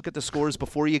you like to look at the scores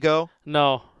before you go?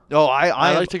 No. No, I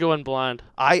am- like to go in blind.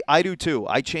 I do too.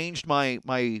 I changed my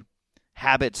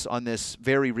habits on this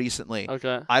very recently.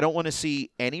 Okay. I don't want to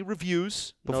see any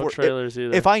reviews before No trailers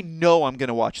either. if I know I'm going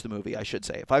to watch the movie, I should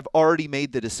say. If I've already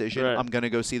made the decision Right. I'm going to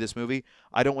go see this movie,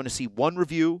 I don't want to see one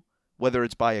review, whether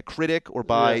it's by a critic or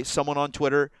by Yeah. someone on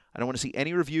Twitter. I don't want to see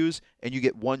any reviews, and you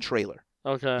get one trailer.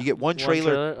 Okay. You get one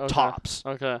trailer, Okay. tops,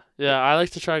 Okay. Yeah, I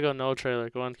like to try to go no trailer,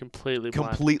 going completely blind.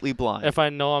 completely blind. If I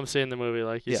know I'm seeing the movie,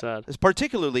 like you Yeah. said. As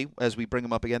particularly, as we bring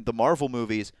them up again, the Marvel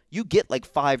movies, you get like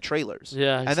 5 trailers.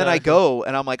 Yeah, And then I exactly. go,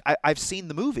 and I'm like, I've seen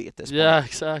the movie at this Yeah, point.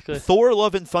 exactly. Thor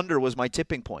Love and Thunder was my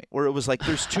tipping point, where it was like,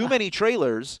 there's too many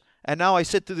trailers, and now I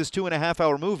sit through this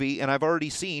 2.5-hour movie, and I've already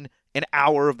seen an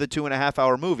hour of the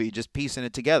 2.5-hour movie, just piecing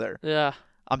it together. Yeah.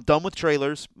 I'm done with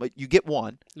trailers, but you get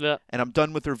one, Yeah. and I'm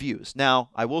done with reviews.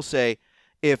 Now, I will say,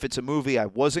 if it's a movie I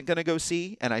wasn't going to go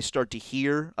see, and I start to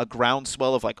hear a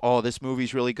groundswell of like, oh, this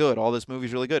movie's really good, oh, this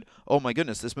movie's really good, oh my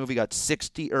goodness, this movie got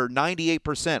 60 or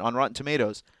 98% on Rotten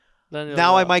Tomatoes, Then you'll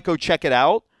now I know. might go check it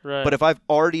out. Right. But if I've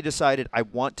already decided I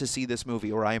want to see this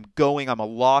movie, or I am going, I'm a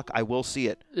lock, I will see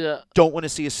it. Yeah. Don't want to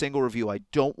see a single review. I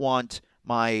don't want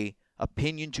my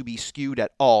opinion to be skewed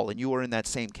at all, and you are in that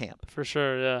same camp. For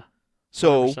sure. Yeah.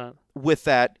 So 100%. with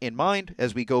that in mind,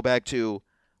 as we go back to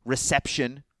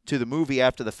reception to the movie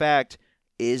after the fact,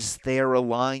 is there a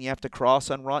line you have to cross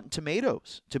on Rotten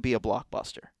Tomatoes to be a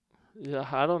blockbuster? Yeah,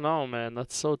 I don't know, man.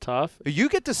 That's so tough. You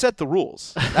get to set the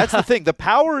rules. That's the thing. The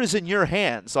power is in your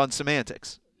hands on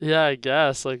semantics. Yeah, I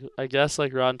guess. I guess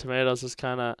Rotten Tomatoes is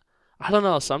kind of. I don't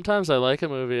know. Sometimes I like a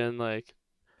movie and like.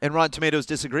 And Rotten Tomatoes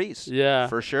disagrees. Yeah.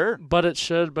 For sure. But it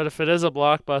should. But if it is a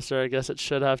blockbuster, I guess it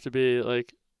should have to be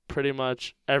like pretty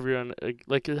much everyone.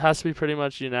 Like it has to be pretty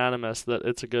much unanimous that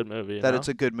it's a good movie. You That know? it's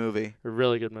a good movie. a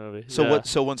really good movie. So yeah. what?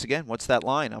 So once again, what's that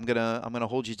line? I'm gonna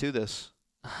hold you to this.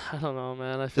 I don't know,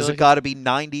 man. I feel Does like it got to be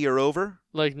 90 or over?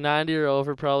 like 90 or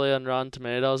over probably on Rotten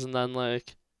Tomatoes, and then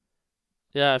like,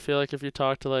 yeah, I feel like if you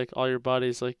talk to like all your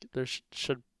buddies, like there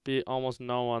should be almost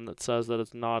no one that says that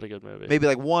it's not a good movie. Maybe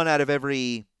like 1 out of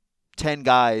every 10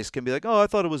 guys can be like, "Oh, I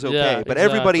thought it was okay," Yeah, but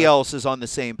everybody exactly. else is on the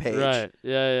same page. Right.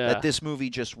 Yeah, yeah. That this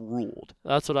movie just ruled.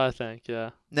 That's what I think.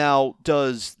 Yeah. Now,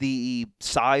 does the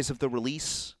size of the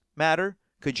release matter?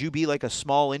 Could you be like a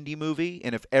small indie movie,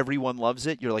 and if everyone loves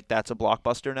it, you're like, that's a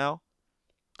blockbuster now?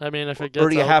 I mean, if it gets Or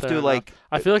do you out have there to enough. like?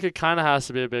 I feel like it kind of has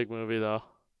to be a big movie though.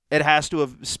 It has to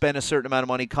have spent a certain amount of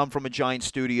money, come from a giant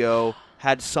studio,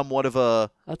 had somewhat of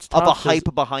a That's tough. 'cause-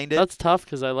 hype behind it. That's tough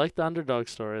because I like the underdog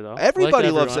story though. Everybody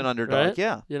Like loves an everyone, underdog, right?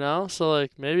 yeah. You know, so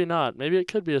like maybe not. Maybe it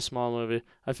could be a small movie.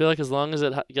 I feel like as long as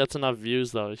it gets enough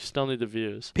views though, you still need the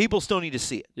views. People still need to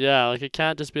see it. Yeah, like it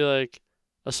can't just be like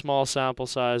a small sample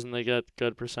size and they get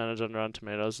good percentage on Rotten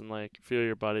Tomatoes and like a few of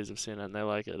your buddies have seen it and they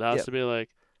like it. It has Yep. to be like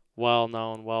well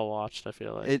known, well watched. I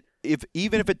feel like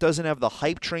Even if it doesn't have the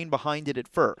hype train behind it at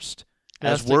first, It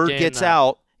has as to word gain gets that.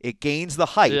 out, it gains the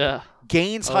hype. Yeah.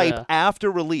 Gains Oh, hype yeah.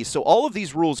 after release. So all of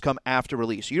these rules come after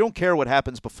release. You don't care what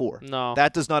happens before. No.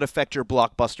 That does not affect your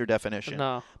blockbuster definition.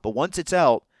 No. But once it's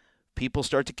out, people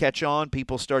start to catch on.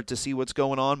 People start to see what's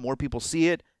going on. More people see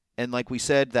it. And like we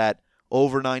said, that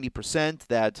over 90%,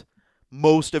 that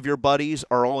most of your buddies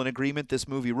are all in agreement this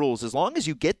movie rules. As long as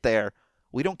you get there,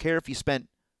 we don't care if you spent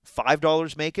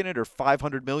 $5 making it or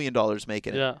 $500 million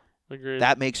making it. Yeah. Agreed.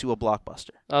 That makes you a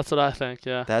blockbuster. That's what I think.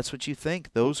 Yeah. That's what you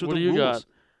think. Those are What the do you rules. got?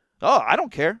 Oh, I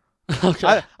don't care.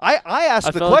 Okay. I ask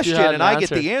I the felt like you question had and an I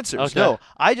get answer. the answers. Okay. No,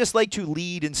 I just like to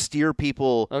lead and steer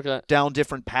people Okay. down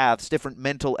different paths, different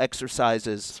mental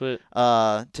exercises Sweet.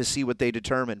 to see what they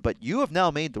determine. But you have now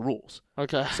made the rules.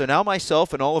 Okay. So now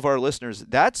myself and all of our listeners,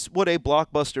 that's what a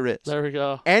blockbuster is. There we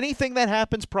go. Anything that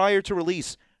happens prior to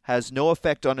release has no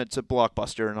effect on it's a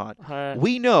blockbuster or not. All right.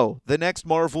 We know the next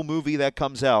Marvel movie that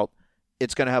comes out,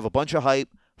 it's going to have a bunch of hype,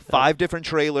 5 different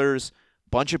trailers,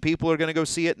 bunch of people are going to go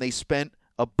see it, and they spent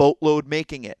a boatload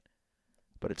making it.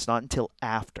 But it's not until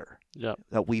after Yep.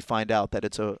 that we find out that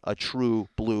it's a true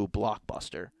blue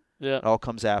blockbuster. Yeah. It all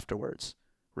comes afterwards.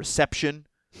 Reception,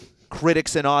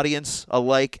 critics and audience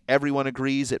alike, everyone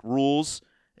agrees it rules,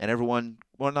 and everyone,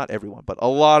 well, not everyone, but a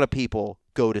lot of people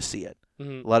go to see it.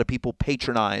 Mhm. A lot of people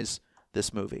patronize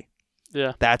this movie.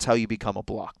 Yeah. That's how you become a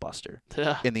blockbuster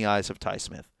Yeah. in the eyes of Ty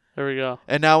Smith. There we go.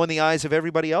 And now in the eyes of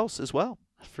everybody else as well.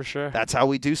 For sure. That's how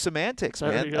we do semantics, There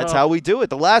man. we That's go. how we do it.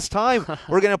 The last time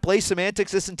we're going to play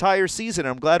semantics this entire season.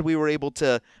 I'm glad we were able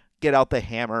to get out the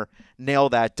hammer, nail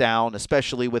that down,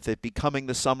 especially with it becoming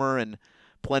the summer and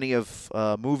plenty of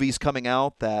movies coming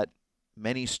out that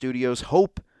many studios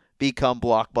hope become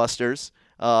blockbusters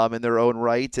in their own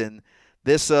right. And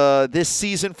this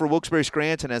season for Wilkes-Barre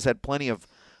Scranton has had plenty of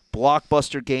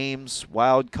blockbuster games,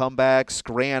 wild comebacks,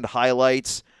 grand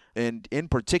highlights, and in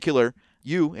particular,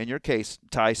 you, in your case,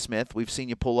 Ty Smith, we've seen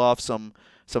you pull off some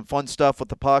fun stuff with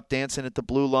the puck, dancing at the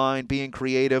blue line, being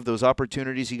creative, those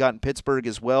opportunities you got in Pittsburgh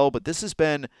as well. But this has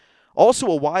been also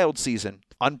a wild season,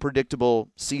 unpredictable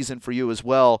season for you as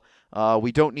well.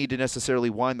 We don't need to necessarily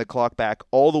wind the clock back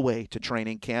all the way to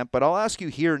training camp, but I'll ask you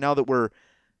here, now that we're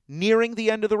nearing the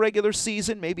end of the regular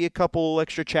season, maybe a couple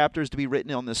extra chapters to be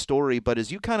written on this story, but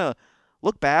as you kind of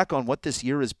look back on what this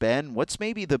year has been, what's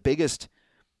maybe the biggest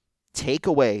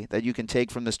takeaway that you can take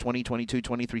from this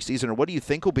 2022-23 season, or what do you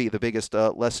think will be the biggest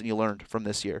lesson you learned from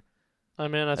this year? I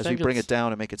mean, I as think we bring it's- it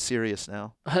down and make it serious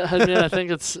now. I mean, I think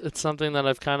it's something that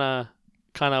I've kind of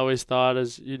always thought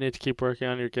is you need to keep working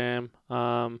on your game.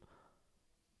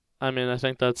 I mean, I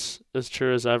think that's as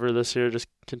true as ever this year. Just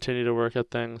continue to work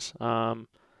at things.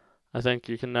 I think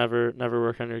you can never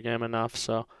work on your game enough.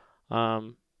 So,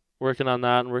 working on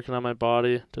that and working on my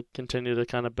body to continue to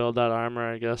kind of build that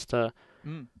armor, I guess, to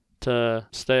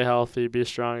stay healthy, be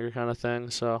stronger, kind of thing.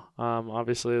 So,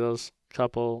 obviously those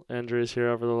couple injuries here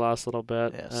over the last little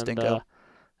bit. Yeah, and, stinko.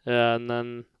 yeah, and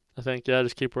then I think,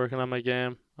 just keep working on my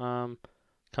game.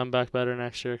 Come back better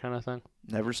next year, kind of thing.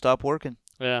 Never stop working.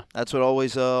 Yeah. That's what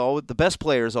always the best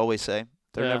players always say.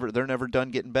 They're Yeah. never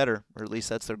done getting better, or at least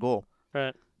that's their goal.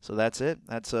 Right. So that's it.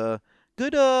 That's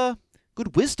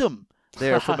good wisdom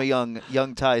there from a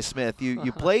young Ty Smith.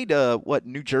 You played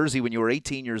New Jersey when you were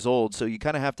 18 years old, so you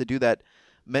kind of have to do that,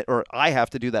 or I have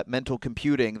to do that mental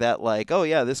computing. That like, oh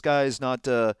yeah, this guy's not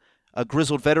a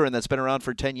grizzled veteran that's been around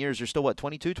for 10 years. You're still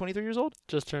 22, 23 years old?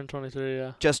 Just turned 23.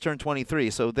 Yeah. Just turned 23.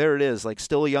 So there it is. Like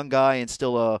still a young guy and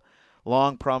still a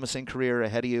long, promising career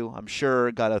ahead of you. I'm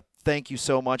sure. Got to thank you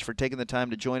so much for taking the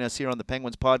time to join us here on the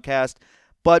Penguins podcast.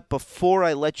 But before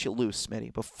I let you loose,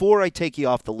 Smitty, before I take you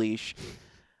off the leash,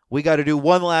 we got to do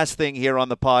one last thing here on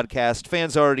the podcast.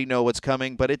 Fans already know what's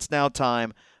coming, but it's now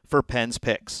time for Pens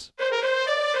Picks.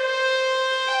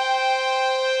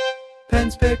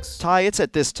 Pens Picks. Ty, it's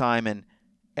at this time in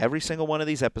every single one of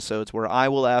these episodes where I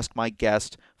will ask my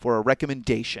guest for a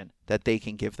recommendation that they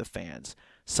can give the fans.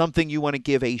 Something you want to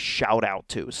give a shout out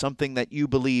to, something that you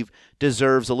believe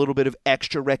deserves a little bit of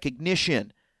extra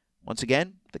recognition. Once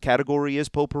again, the category is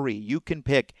potpourri. You can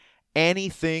pick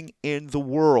anything in the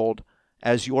world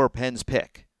as your Pens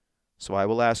pick. So I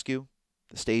will ask you,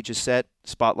 the stage is set,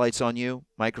 spotlight's on you,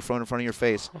 microphone in front of your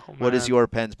face. Oh, What is man. your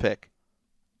Pens pick?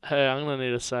 Hey, I'm gonna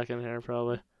need a second here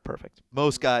probably. Perfect.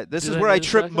 Most guys, this Do is they where I need a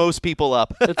trip second? most people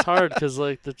up. It's hard because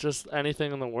like there's just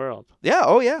anything in the world. Yeah,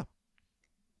 oh yeah.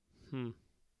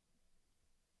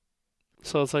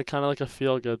 So it's like kind of like a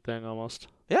feel good thing almost.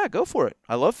 Yeah, go for it.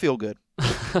 I love Feel Good.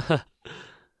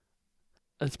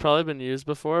 It's probably been used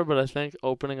before, but I think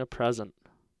opening a present.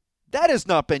 That has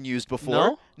not been used before.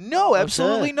 No? No, Okay.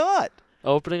 absolutely not.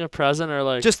 Opening a present or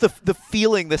like Just the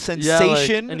feeling, the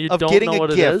sensation and you of don't getting know a what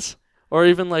gift. it is. Or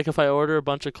even like if I order a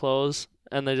bunch of clothes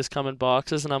and they just come in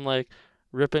boxes and I'm like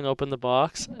ripping open the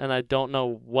box and I don't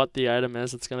know what the item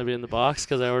is that's going to be in the box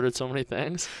because I ordered so many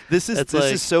things. This It's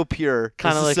like is so pure.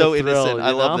 Kind of This is like so a thrill, innocent. I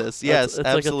you love know? this. Yes, it's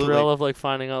absolutely. like a thrill of like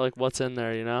finding out like what's in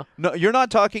there, you know? No, you're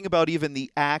not talking about even the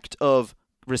act of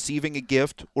receiving a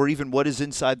gift or even what is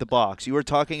inside the box. You are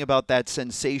talking about that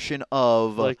sensation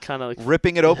of Like kind of like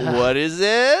ripping it open. Yeah. What is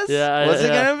this? Yeah, What's it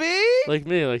yeah. going to be? like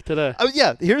me, like today.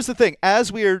 Yeah, here's the thing.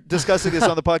 As we are discussing this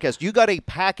on the podcast, you got a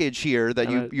package here that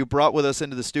Right. you brought with us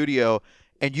into the studio,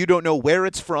 and you don't know where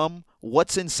it's from,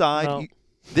 what's inside. No.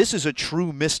 This is a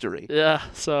true mystery. Yeah,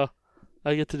 so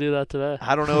I get to do that today.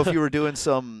 I don't know if you were doing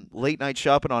some late-night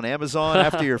shopping on Amazon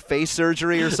after your face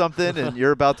surgery or something, and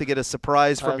you're about to get a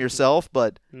surprise from yourself,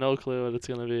 but No clue what it's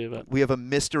going to be, but we have a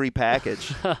mystery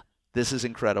package. This is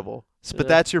incredible. But Yeah.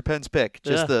 that's your Penn's pick,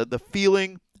 just Yeah. the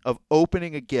feeling of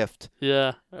opening a gift.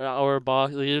 yeah, or a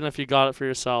box, like, even if you got it for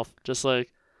yourself, just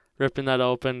like ripping that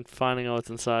open, finding out what's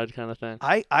inside kind of thing.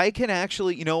 I can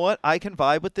actually, you know what? I can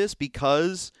vibe with this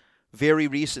because very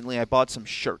recently I bought some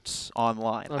shirts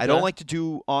online. I don't Okay. like to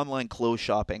do online clothes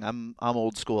shopping. I'm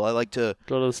old school. I like to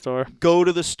Go to the store, go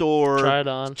to the store, try it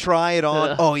on. try it on.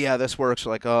 Yeah. Oh yeah, this works.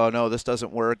 Like, oh no, this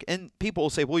doesn't work. And people will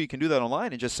say, well, you can do that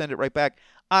online and just send it right back.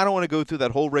 I don't want to go through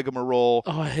that whole rigmarole.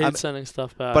 Oh, I hate I'm- sending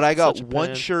stuff back. But I It's got such a one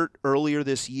pain. shirt earlier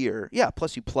this year. Yeah,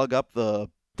 plus you plug up the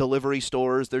delivery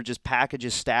stores. They're just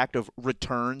packages stacked of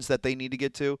returns that they need to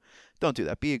get to. Don't do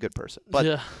that. Be a good person. But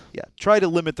yeah, yeah, try to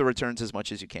limit the returns as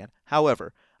much as you can.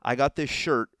 However, I got this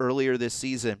shirt earlier this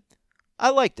season. I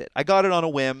liked it. I got it on a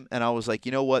whim, and I was like,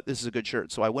 you know what? This is a good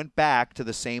shirt. So I went back to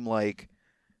the same, like,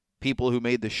 people who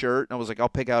made the shirt, and I was like, I'll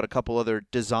pick out a couple other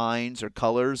designs or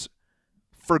colors.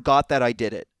 Forgot that I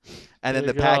did it. And then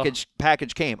There the you go.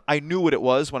 package came. I knew what it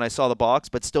was when I saw the box,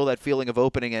 but still that feeling of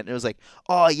opening it, and it was like,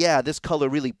 oh, yeah, this color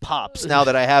really pops now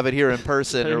that I have it here in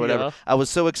person There or you whatever. go. I was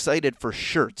so excited for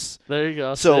shirts. there you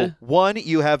go. So see? one,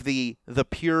 you have the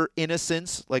pure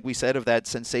innocence, like we said, of that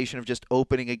sensation of just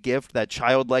opening a gift, that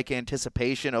childlike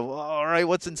anticipation of, oh, all right,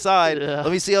 what's inside? Yeah.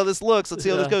 Let me see how this looks. Let's see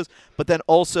how this Yeah. goes. But then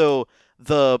also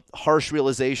the harsh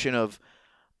realization of,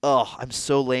 oh, I'm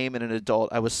so lame and an adult.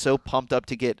 I was so pumped up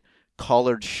to get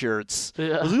collared shirts. I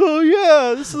Yeah. was like, oh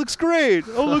yeah, this looks great.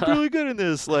 I'll look really good in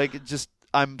this. Like, it just,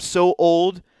 I'm so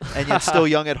old and yet still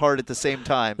young at heart at the same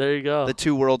time. There you go. The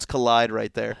two worlds collide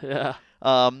right there. Yeah.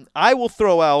 I will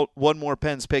throw out one more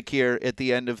Penn's pick here at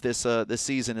the end of this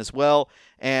season as well.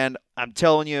 And I'm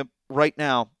telling you right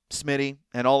now, Smitty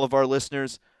and all of our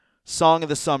listeners, Song of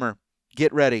the Summer,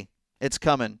 get ready. It's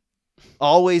coming.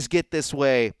 Always Get This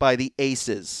Way by the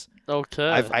Aces. Okay.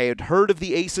 I had heard of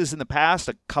the Aces in the past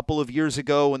a couple of years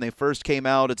ago when they first came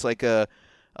out. It's like a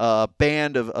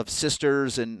band of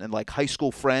sisters and like high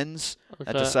school friends that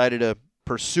Okay. decided to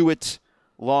pursue it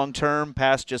long term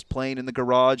past just playing in the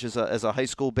garage as a high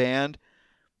school band.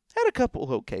 Had a couple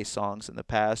of okay songs in the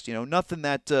past, nothing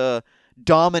that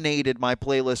dominated my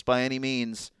playlist by any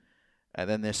means. And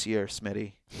then this year,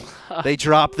 Smitty, they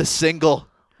dropped the single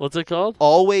What's it called?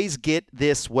 Always Get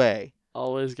This Way.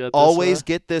 Always get this Always way.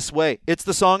 Get This Way. It's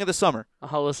the song of the summer.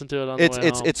 I'll listen to it on the way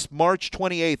home. It's March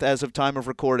 28th as of time of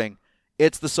recording.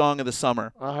 It's the song of the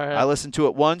summer. All right. I listened to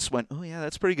it once, went, oh yeah,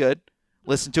 that's pretty good.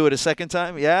 Listened to it a second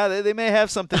time. Yeah, they may have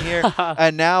something here.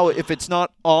 And now if it's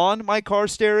not on my car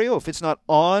stereo, if it's not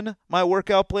on my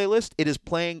workout playlist, it is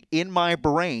playing in my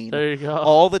brain There you go.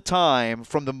 all the time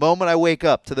from the moment I wake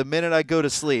up to the minute I go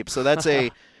to sleep. So that's a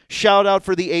shout out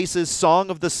for the Aces, Song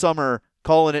of the Summer.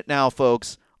 Calling it now,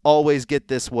 folks. Always Get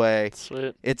This Way.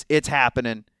 Sweet. It's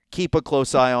happening. Keep a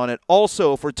close eye on it.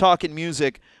 Also, if we're talking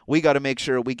music, we got to make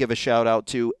sure we give a shout out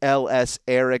to L.S.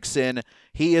 Erickson.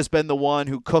 He has been the one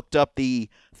who cooked up the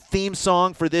theme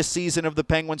song for this season of the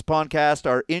Penguins podcast,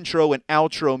 our intro and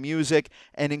outro music,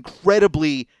 an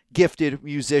incredibly gifted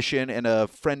musician and a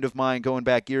friend of mine going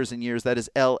back years and years. That is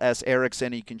L.S.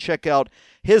 Erickson. You can check out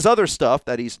his other stuff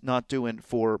that he's not doing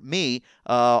for me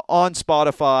on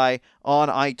Spotify, on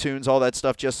iTunes, all that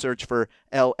stuff. Just search for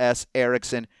L.S.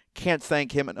 Erickson. Can't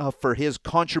thank him enough for his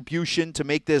contribution to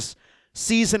make this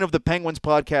season of the Penguins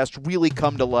podcast really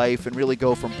come to life and really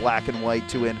go from black and white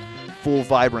to in full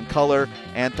vibrant color.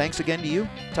 And thanks again to you,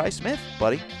 Ty Smith,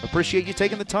 buddy. Appreciate you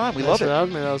taking the time. We Thanks love for it.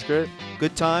 having me. That was great.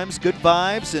 Good times, good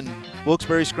vibes, and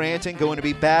Wilkes-Barre Scranton going to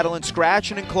be battling,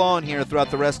 scratching, and clawing here throughout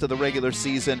the rest of the regular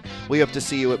season. We hope to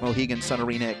see you at Mohegan Sun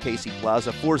Arena at Casey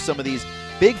Plaza for some of these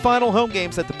big final home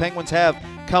games that the Penguins have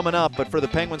coming up. But for the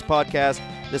Penguins podcast,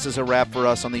 this is a wrap for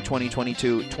us on the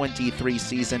 2022-23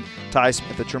 season. Ty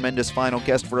Smith, a tremendous final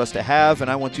guest for us to have, and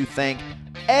I want to thank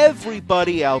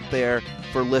everybody out there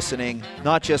for listening,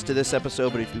 not just to this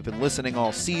episode, but if you've been listening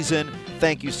all season,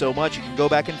 thank you so much. You can go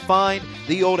back and find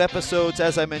the old episodes,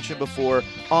 as I mentioned before,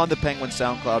 on the Penguins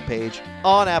SoundCloud page,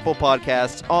 on Apple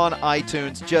Podcasts, on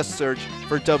iTunes. Just search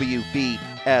for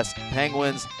WBS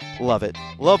Penguins. Love it.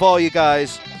 Love all you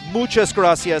guys. Muchas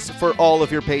gracias for all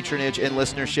of your patronage and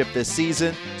listenership this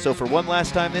season. So for one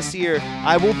last time this year,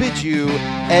 I will bid you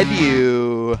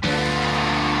adieu.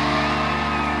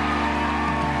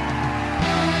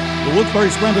 The Wilkes-Barre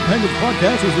Scranton Penguins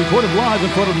podcast is recorded live in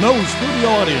front of no studio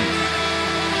audience.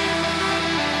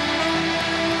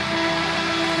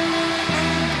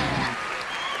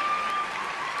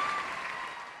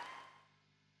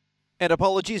 And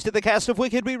apologies to the cast of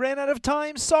Wicked. We ran out of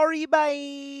time. Sorry,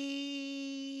 bye.